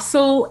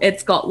parcel.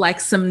 It's got like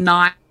some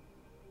nice-ish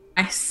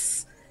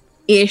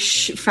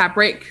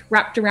fabric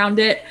wrapped around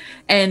it,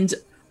 and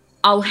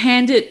I'll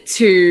hand it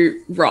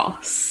to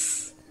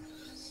Ross.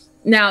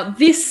 Now,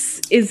 this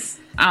is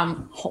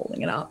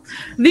holding it up.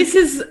 This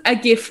is a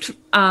gift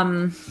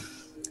to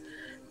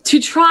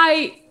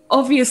try.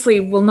 Obviously,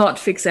 will not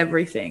fix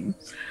everything,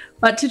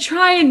 but to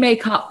try and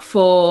make up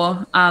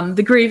for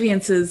the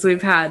grievances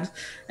we've had,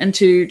 and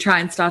to try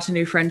and start a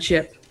new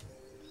friendship.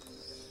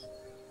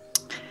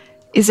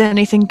 Is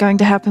anything going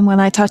to happen when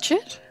I touch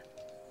it?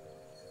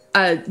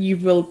 You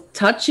will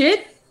touch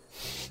it.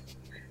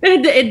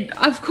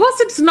 Of course,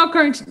 it's not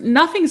going to.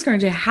 Nothing's going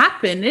to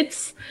happen.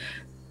 It's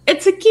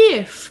a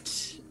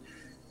gift.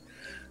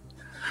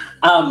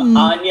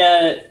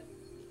 Anya,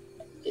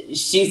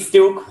 she's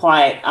still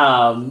quite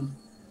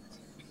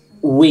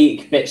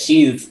weak, but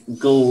she's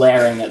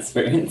glaring at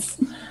Spoons.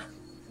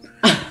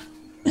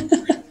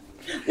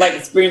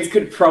 Like Spoons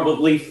could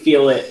probably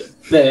feel it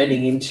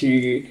burning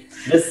into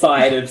the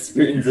side of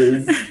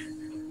Spoons'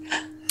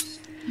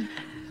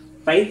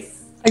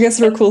 face. I guess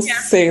we're cool to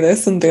see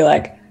this and be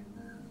like,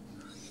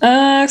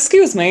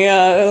 excuse me,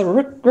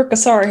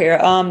 Rukasara here.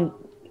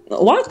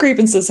 What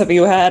grievances have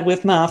you had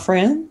with my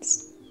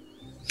friends?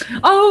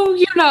 Oh,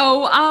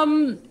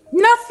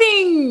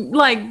 nothing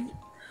like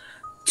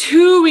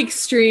too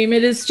extreme.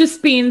 It has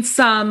just been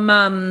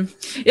some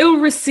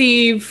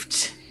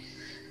ill-received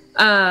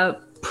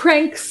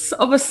pranks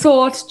of a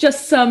sort,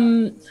 just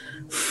some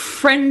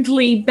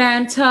friendly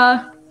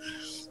banter.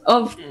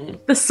 of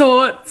the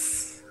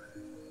sorts.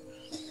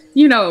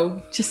 You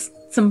know, just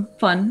some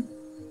fun.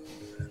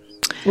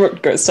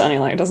 Rook goes to Anya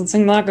like, doesn't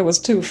seem like it was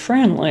too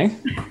friendly.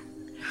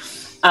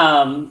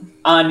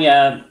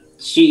 Anya,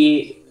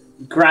 she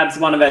grabs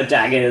one of her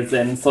daggers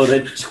and sort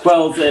of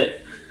twirls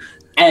it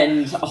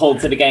and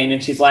holds it again,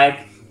 and she's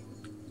like,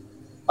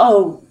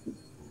 "Oh,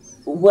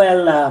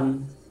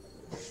 well,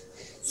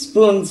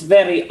 Spoon's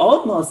very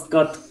almost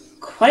got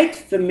quite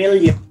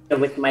familiar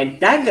with my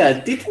dagger,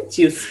 didn't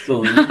you,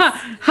 Spoon?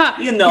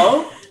 You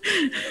know,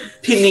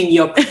 pinning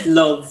your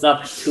clothes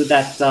up to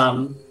that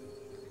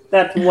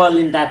that wall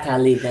in that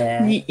alley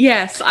there."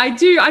 Yes, I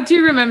do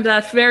remember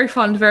that. Very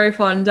fond, very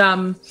fond.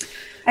 I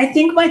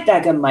think my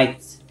dagger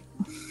might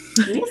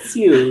miss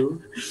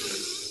you.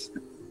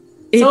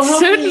 It So hopefully-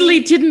 certainly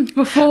didn't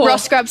before.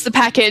 Ross grabs the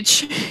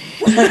package.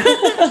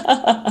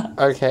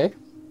 Okay.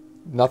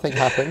 Nothing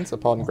happens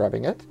upon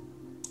grabbing it.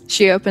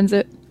 She opens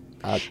it.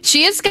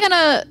 She is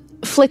gonna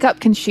flick up.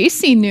 Can she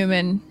see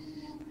Newman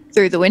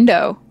through the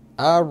window?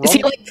 Roll, Is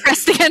he like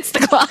pressed against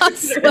the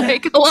glass?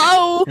 Like,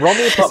 hello? roll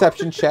me a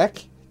perception check.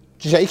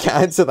 Jake,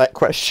 answer that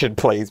question,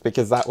 please,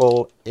 because that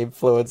will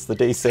influence the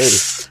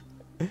DC.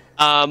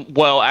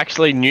 Well,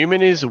 actually,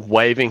 Newman is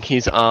waving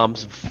his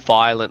arms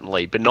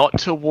violently, but not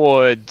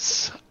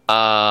towards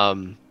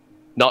the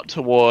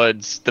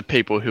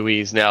people who he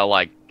is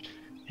now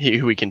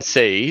who he can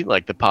see,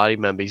 like the party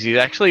members. He's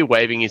actually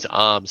waving his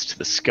arms to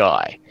the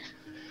sky.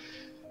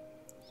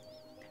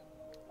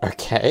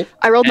 Okay.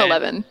 I rolled an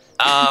 11.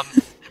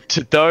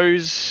 To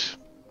those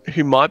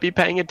who might be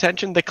paying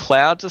attention, the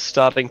clouds are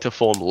starting to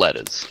form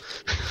letters.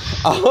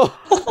 Oh.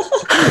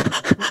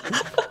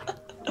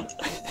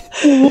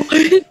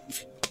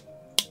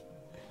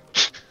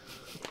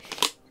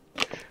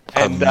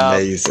 And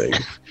Amazing.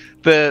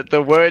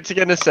 the words are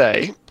going to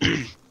say,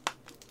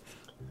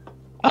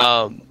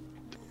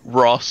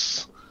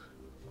 Ross,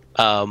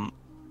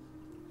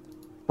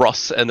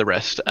 Ross and the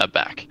rest are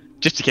back.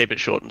 Just to keep it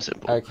short and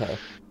simple. Okay.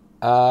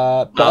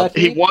 But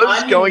He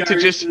was Anya going to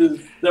just...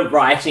 notices the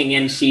writing,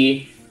 and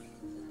she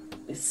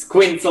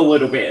squints a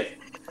little bit.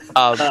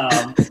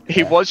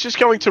 He was just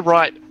going to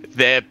write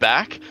 "they're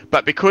back,"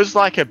 but because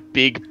like a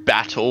big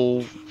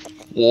battle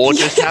war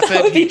just That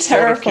happened, would be he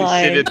sort of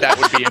terrifying. considered that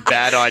would be a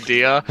bad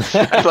idea.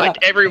 And,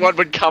 like everyone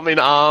would come in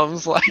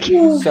arms, like I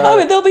mean,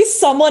 there'll be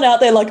someone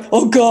out there like,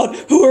 oh god,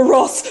 who are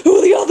Ross? Who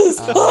are the others?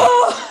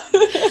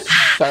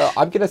 So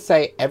I'm going to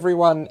say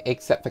everyone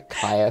except for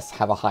Caius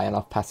have a high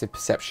enough passive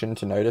perception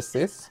to notice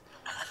this.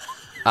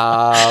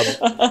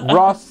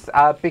 Ross,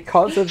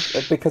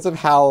 because of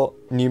how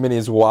Newman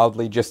is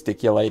wildly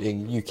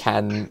gesticulating, you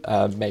can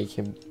make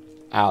him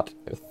out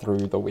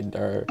through the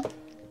window.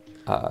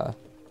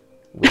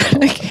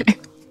 Okay.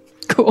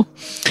 Cool.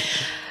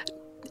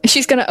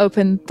 She's going to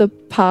open the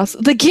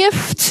parcel. The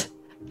gift!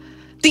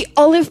 The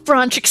olive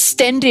branch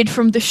extended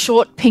from the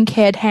short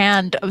pink-haired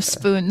hand of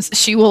Spoons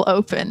she will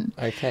open.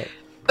 Okay.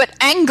 But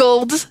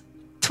angled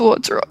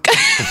towards Rook.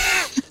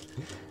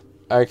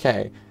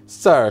 Okay.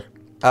 So,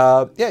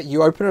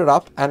 you open it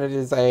up, and it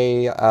is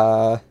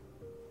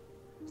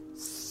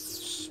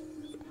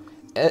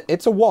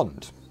it's a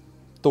wand.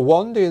 The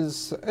wand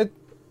it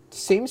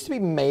seems to be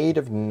made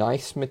of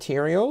nice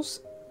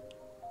materials,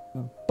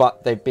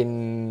 but they've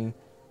been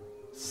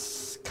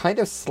kind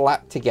of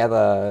slapped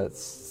together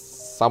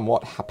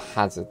somewhat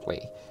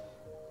haphazardly.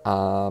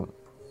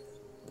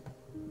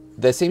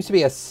 There seems to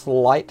be a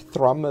slight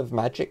thrum of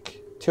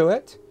magic to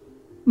it.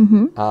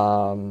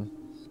 Mm-hmm.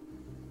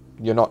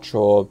 You're not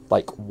sure,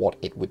 what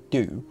it would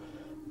do,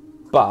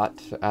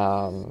 but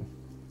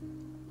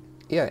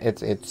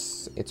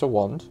it's a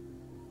wand.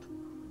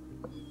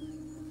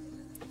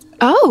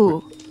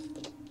 Oh.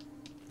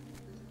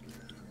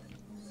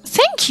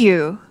 Thank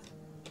you.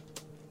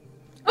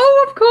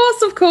 Oh,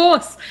 of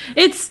course.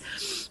 It's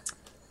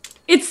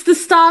the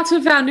start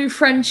of our new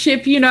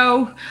friendship, you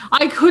know.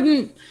 I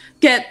couldn't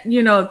get,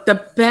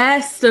 the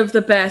best of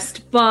the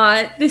best,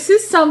 but this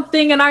is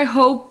something, and I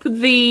hope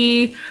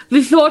the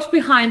thought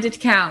behind it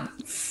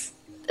counts.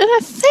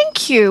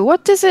 Thank you.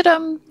 What does it,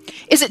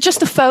 is it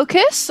just a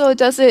focus, or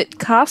does it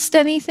cast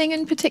anything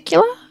in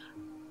particular?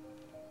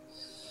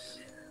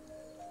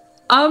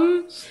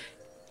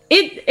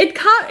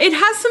 It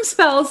has some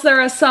spells. There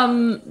are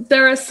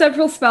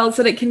several spells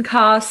that it can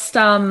cast.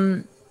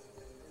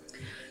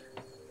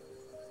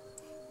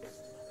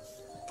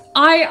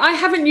 I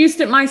haven't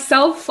used it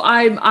myself.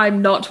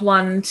 I'm not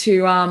one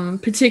to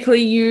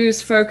particularly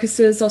use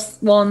focuses or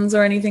wands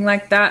or anything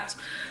like that.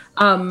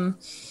 I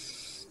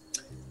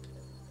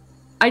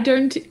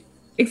don't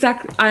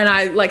exactly, and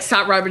I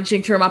start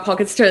rummaging through my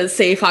pockets to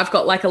see if I've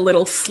got a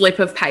little slip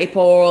of paper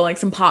or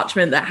some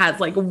parchment that has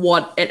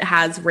what it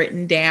has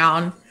written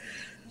down.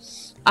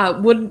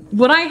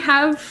 Would I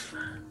have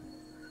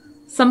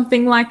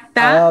something like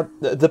that?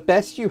 The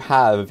best you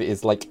have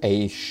is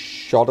a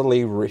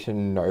shoddily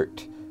written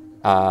note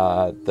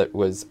that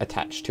was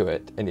attached to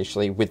it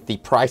initially, with the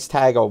price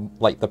tag on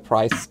the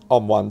price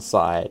on one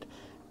side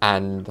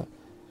and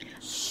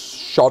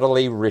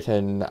shoddily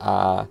written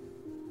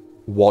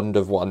Wand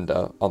of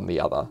Wonder on the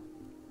other.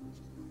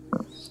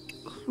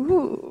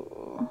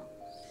 Ooh.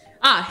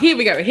 Here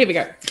we go.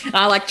 And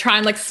I try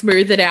and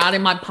smooth it out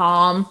in my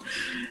palm.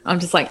 I'm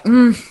just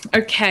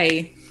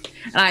okay.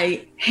 And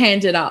I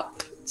hand it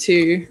up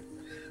to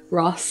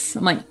Ross.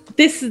 I'm like,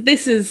 this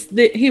is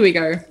here we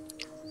go.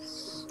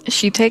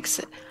 She takes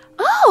it.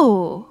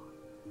 Oh!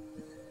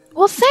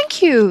 Well,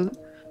 thank you,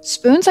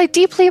 Spoons. I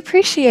deeply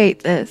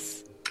appreciate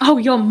this. Oh,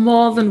 you're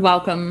more than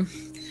welcome.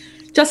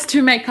 Just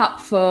to make up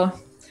for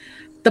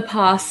the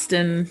past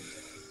and,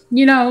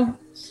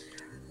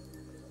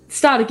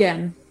 start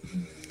again.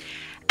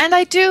 And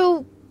I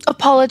do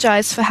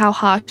apologize for how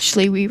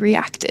harshly we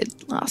reacted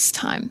last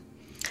time.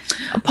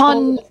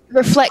 Upon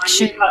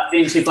reflection... She cuts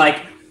in, she's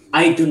like,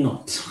 I do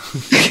not.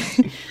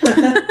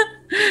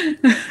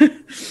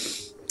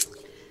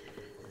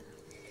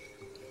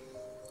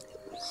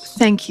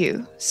 Thank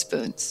you,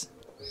 Spoons.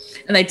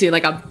 And they do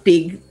a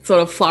big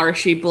sort of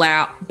flourishy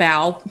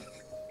bow.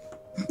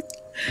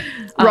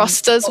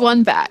 Ross does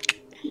one back.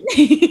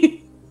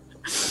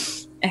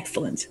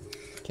 Excellent.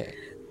 Okay.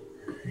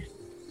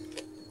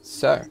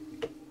 So,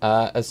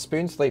 as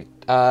Spoons leap,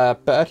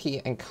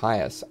 Bertie and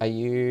Caius, are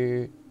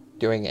you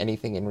doing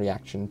anything in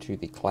reaction to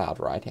the cloud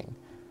writing?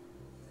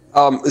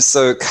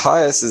 So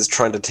Caius is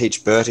trying to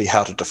teach Bertie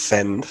how to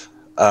defend,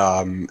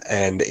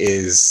 and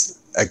is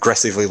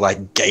aggressively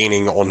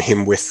gaining on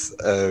him with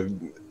a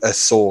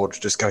sword,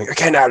 just going,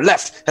 okay, now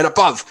left and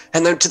above,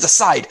 and then to the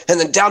side, and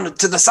then down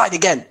to the side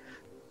again.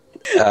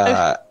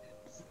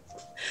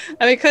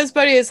 And because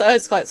Bertie is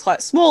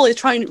quite small, he's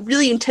trying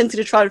really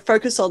intensely to try to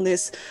focus on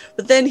this,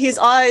 but then his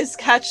eyes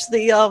catch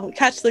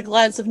the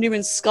glance of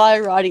Newman's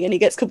skywriting, and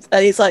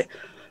he's like,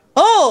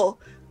 oh.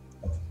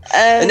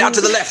 And now to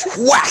the left,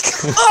 whack!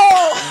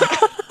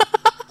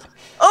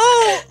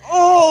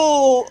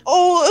 Oh, it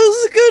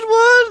was a good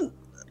one.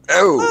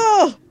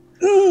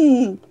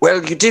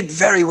 Well, you did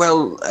very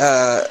well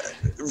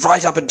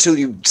right up until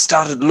you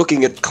started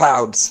looking at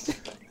clouds.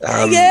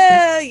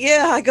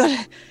 Yeah, I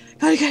gotta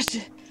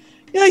get.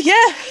 Yeah.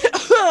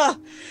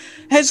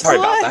 Sorry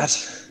about that.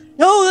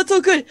 No, that's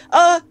all good.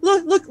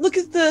 Look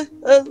at the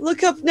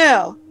look up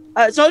now.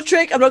 It's not a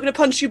trick. I'm not gonna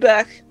punch you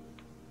back.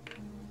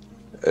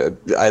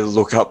 I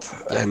look up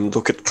and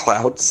look at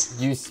clouds.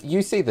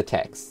 You see the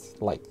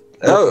text,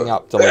 looking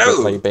up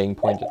deliberately being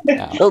pointed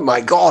out. Oh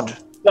my god!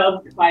 Does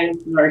Caius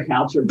know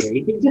how to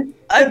read?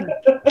 I'm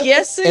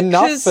guessing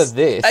enough for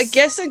this. I'm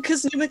guessing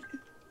because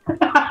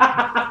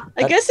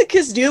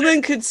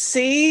Newman could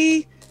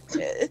see.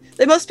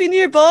 They must be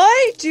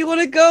nearby. Do you want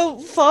to go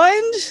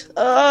find?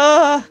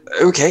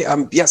 Okay.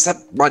 Yes, that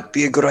might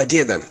be a good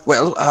idea then.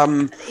 Well.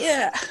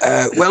 Yeah.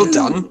 Well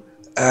done.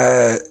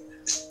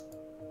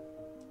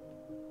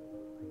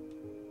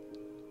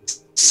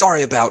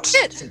 Sorry about.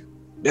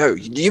 No,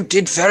 you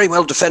did very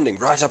well defending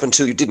right up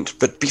until you didn't.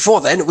 But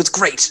before then, it was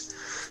great.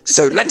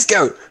 So let's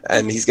go.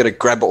 And he's going to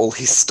grab all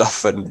his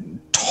stuff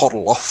and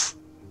toddle off.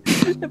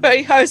 But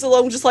he goes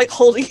along just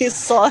holding his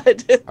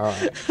side. All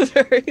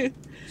right.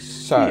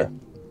 So,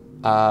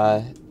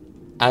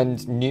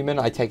 and Newman,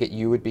 I take it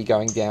you would be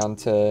going down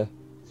to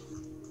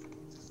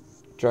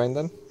join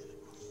them?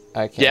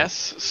 Okay.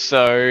 Yes,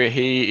 so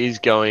he is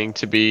going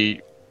to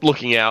be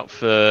looking out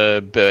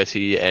for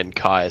Bertie and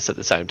Caius at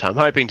the same time,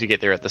 hoping to get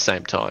there at the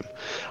same time.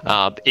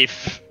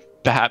 If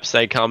perhaps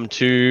they come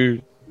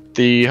to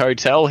the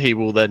hotel, he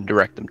will then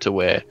direct them to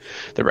where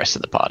the rest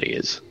of the party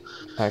is.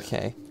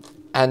 Okay.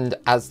 And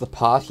as the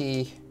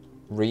party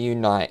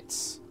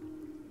reunites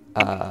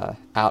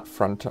out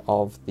front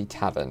of the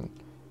tavern,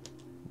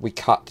 we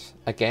cut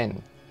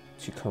again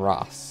to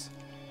Karas,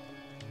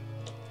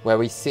 where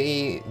we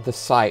see the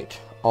site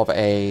of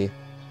a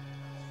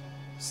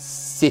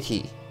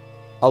city,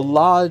 a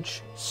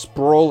large,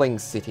 sprawling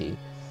city,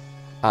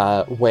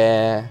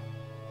 where,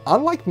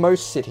 unlike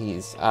most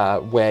cities,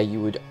 where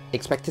you would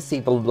expect to see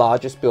the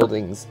largest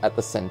buildings at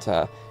the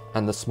center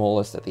and the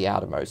smallest at the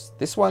outermost,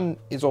 this one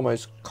is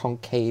almost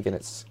concave in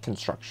its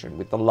construction,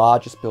 with the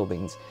largest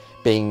buildings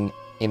being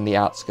in the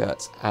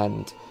outskirts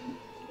and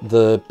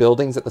the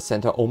buildings at the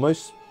center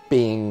almost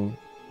being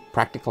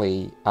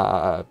practically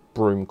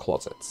broom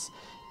closets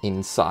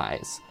in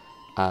size.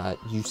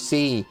 We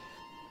see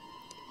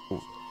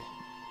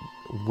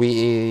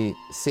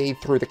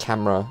through the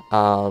camera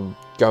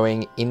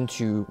going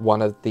into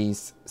one of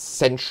these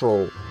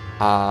central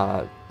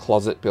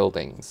closet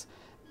buildings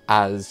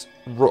as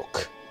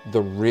Rook,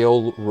 the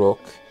real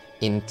Rook,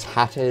 in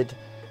tattered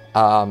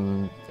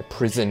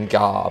prison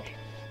garb,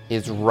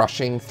 is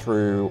rushing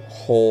through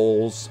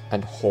halls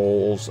and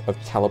halls of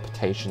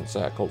teleportation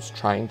circles,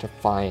 trying to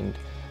find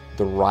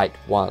the right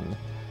one,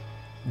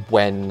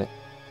 when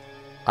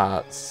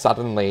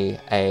suddenly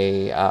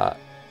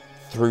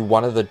through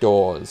one of the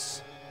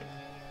doors,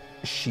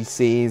 she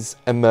sees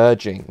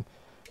emerging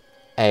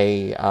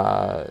a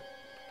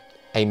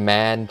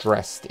man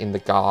dressed in the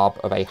garb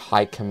of a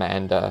high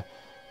commander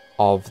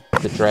of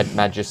the Dread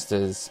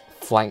Magisters,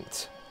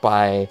 flanked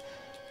by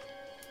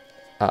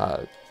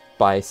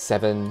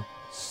 7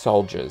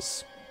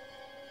 soldiers.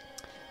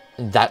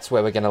 That's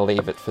where we're going to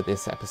leave it for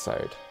this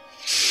episode.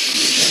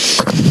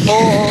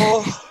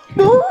 Oh.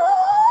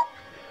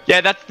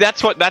 Yeah,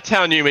 that's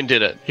how Newman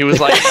did it. He was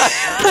like,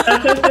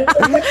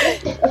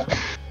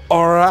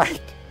 All right.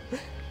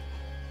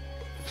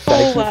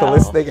 Thank you for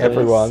listening,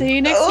 everyone. See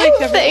you next week,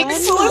 everyone.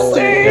 Thanks for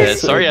listening. yeah,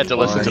 sorry I had to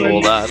listen to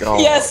all that.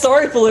 Yeah,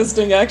 sorry for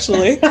listening,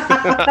 actually.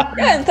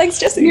 Yeah, and thanks,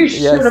 Jesse.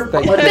 Yes,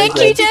 Thank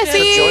you,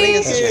 Jesse. Joining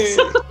us, Jess.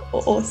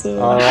 Awesome.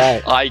 All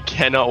right. I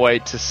cannot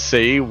wait to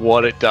see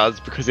what it does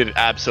because it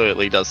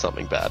absolutely does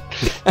something bad.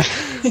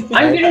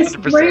 I'm gonna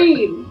 100%.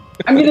 scream.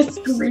 I'm gonna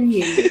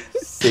scream.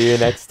 See you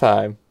next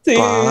time. See you.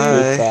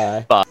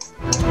 Bye. Goodbye.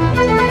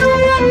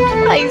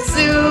 Hi,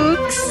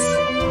 Zooks.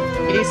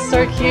 He's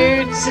so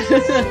cute.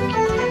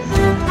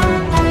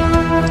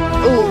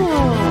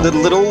 The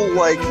little,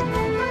 like,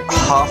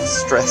 half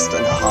stressed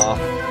and half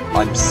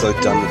I'm so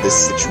done with this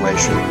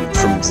situation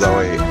from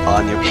Zoe.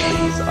 Anya,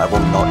 please, I will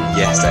not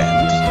yes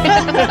and.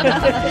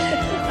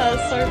 That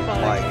was so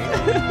funny. Like,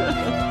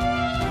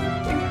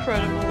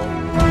 Incredible.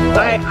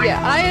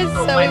 As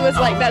Zoe was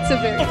like, that's a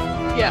very.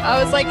 Yeah,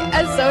 I was like,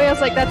 as Zoe, I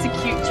was like, that's a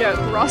cute joke.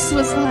 Ross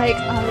was like,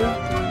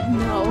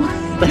 no.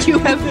 You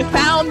have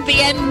found the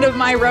end of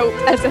my rope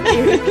as a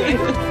kid.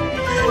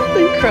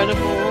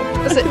 Incredible.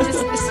 So,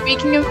 just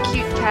speaking of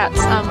cute cats,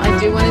 I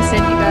do want to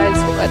send you guys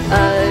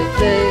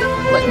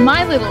what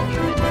my little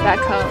Newman back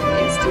home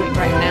is doing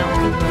right now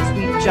because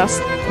we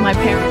just my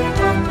parents.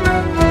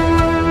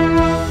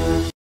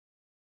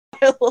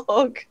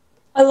 Dialogue.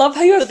 I love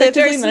how you But they're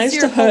very effectively managed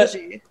to sincere hurt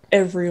apology.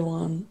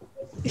 everyone.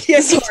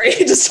 Yeah, Sorry,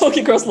 just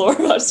talking across Laura,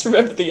 I just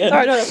remembered the end.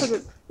 Sorry, no, that's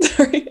good.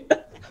 Sorry.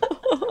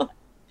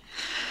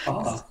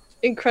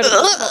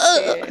 Incredible.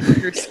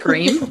 Your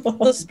scream. The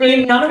The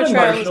spoon amount of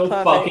portrayal was emotional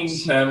perfect. fucking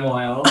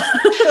turmoil.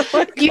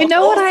 You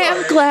know what I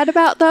am glad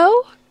about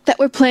though? That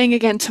we're playing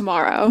again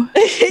tomorrow.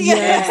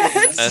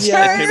 Yes. It's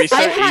Yeah. gonna be so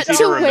I had easy to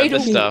to wait remember a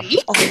stuff.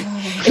 week. Oh,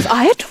 If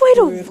I had to wait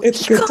a week,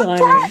 it's good God,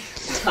 timing.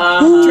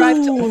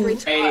 drive to every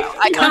Hey,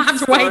 I I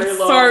have to wait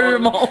so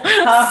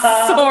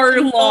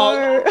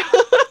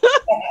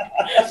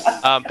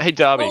long. Hey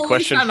Darby, Well,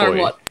 question I don't know for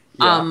you. what,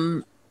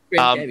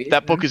 Greg gave you.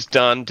 That book is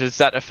done. Does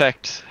that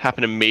effect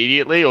happen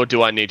immediately, or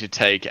do I need to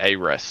take a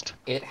rest?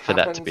 It For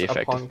that to be happens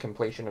effective. upon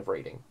completion of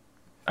reading.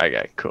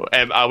 Okay, cool.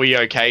 Are we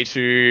okay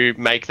to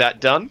make that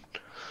done?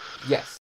 Yes.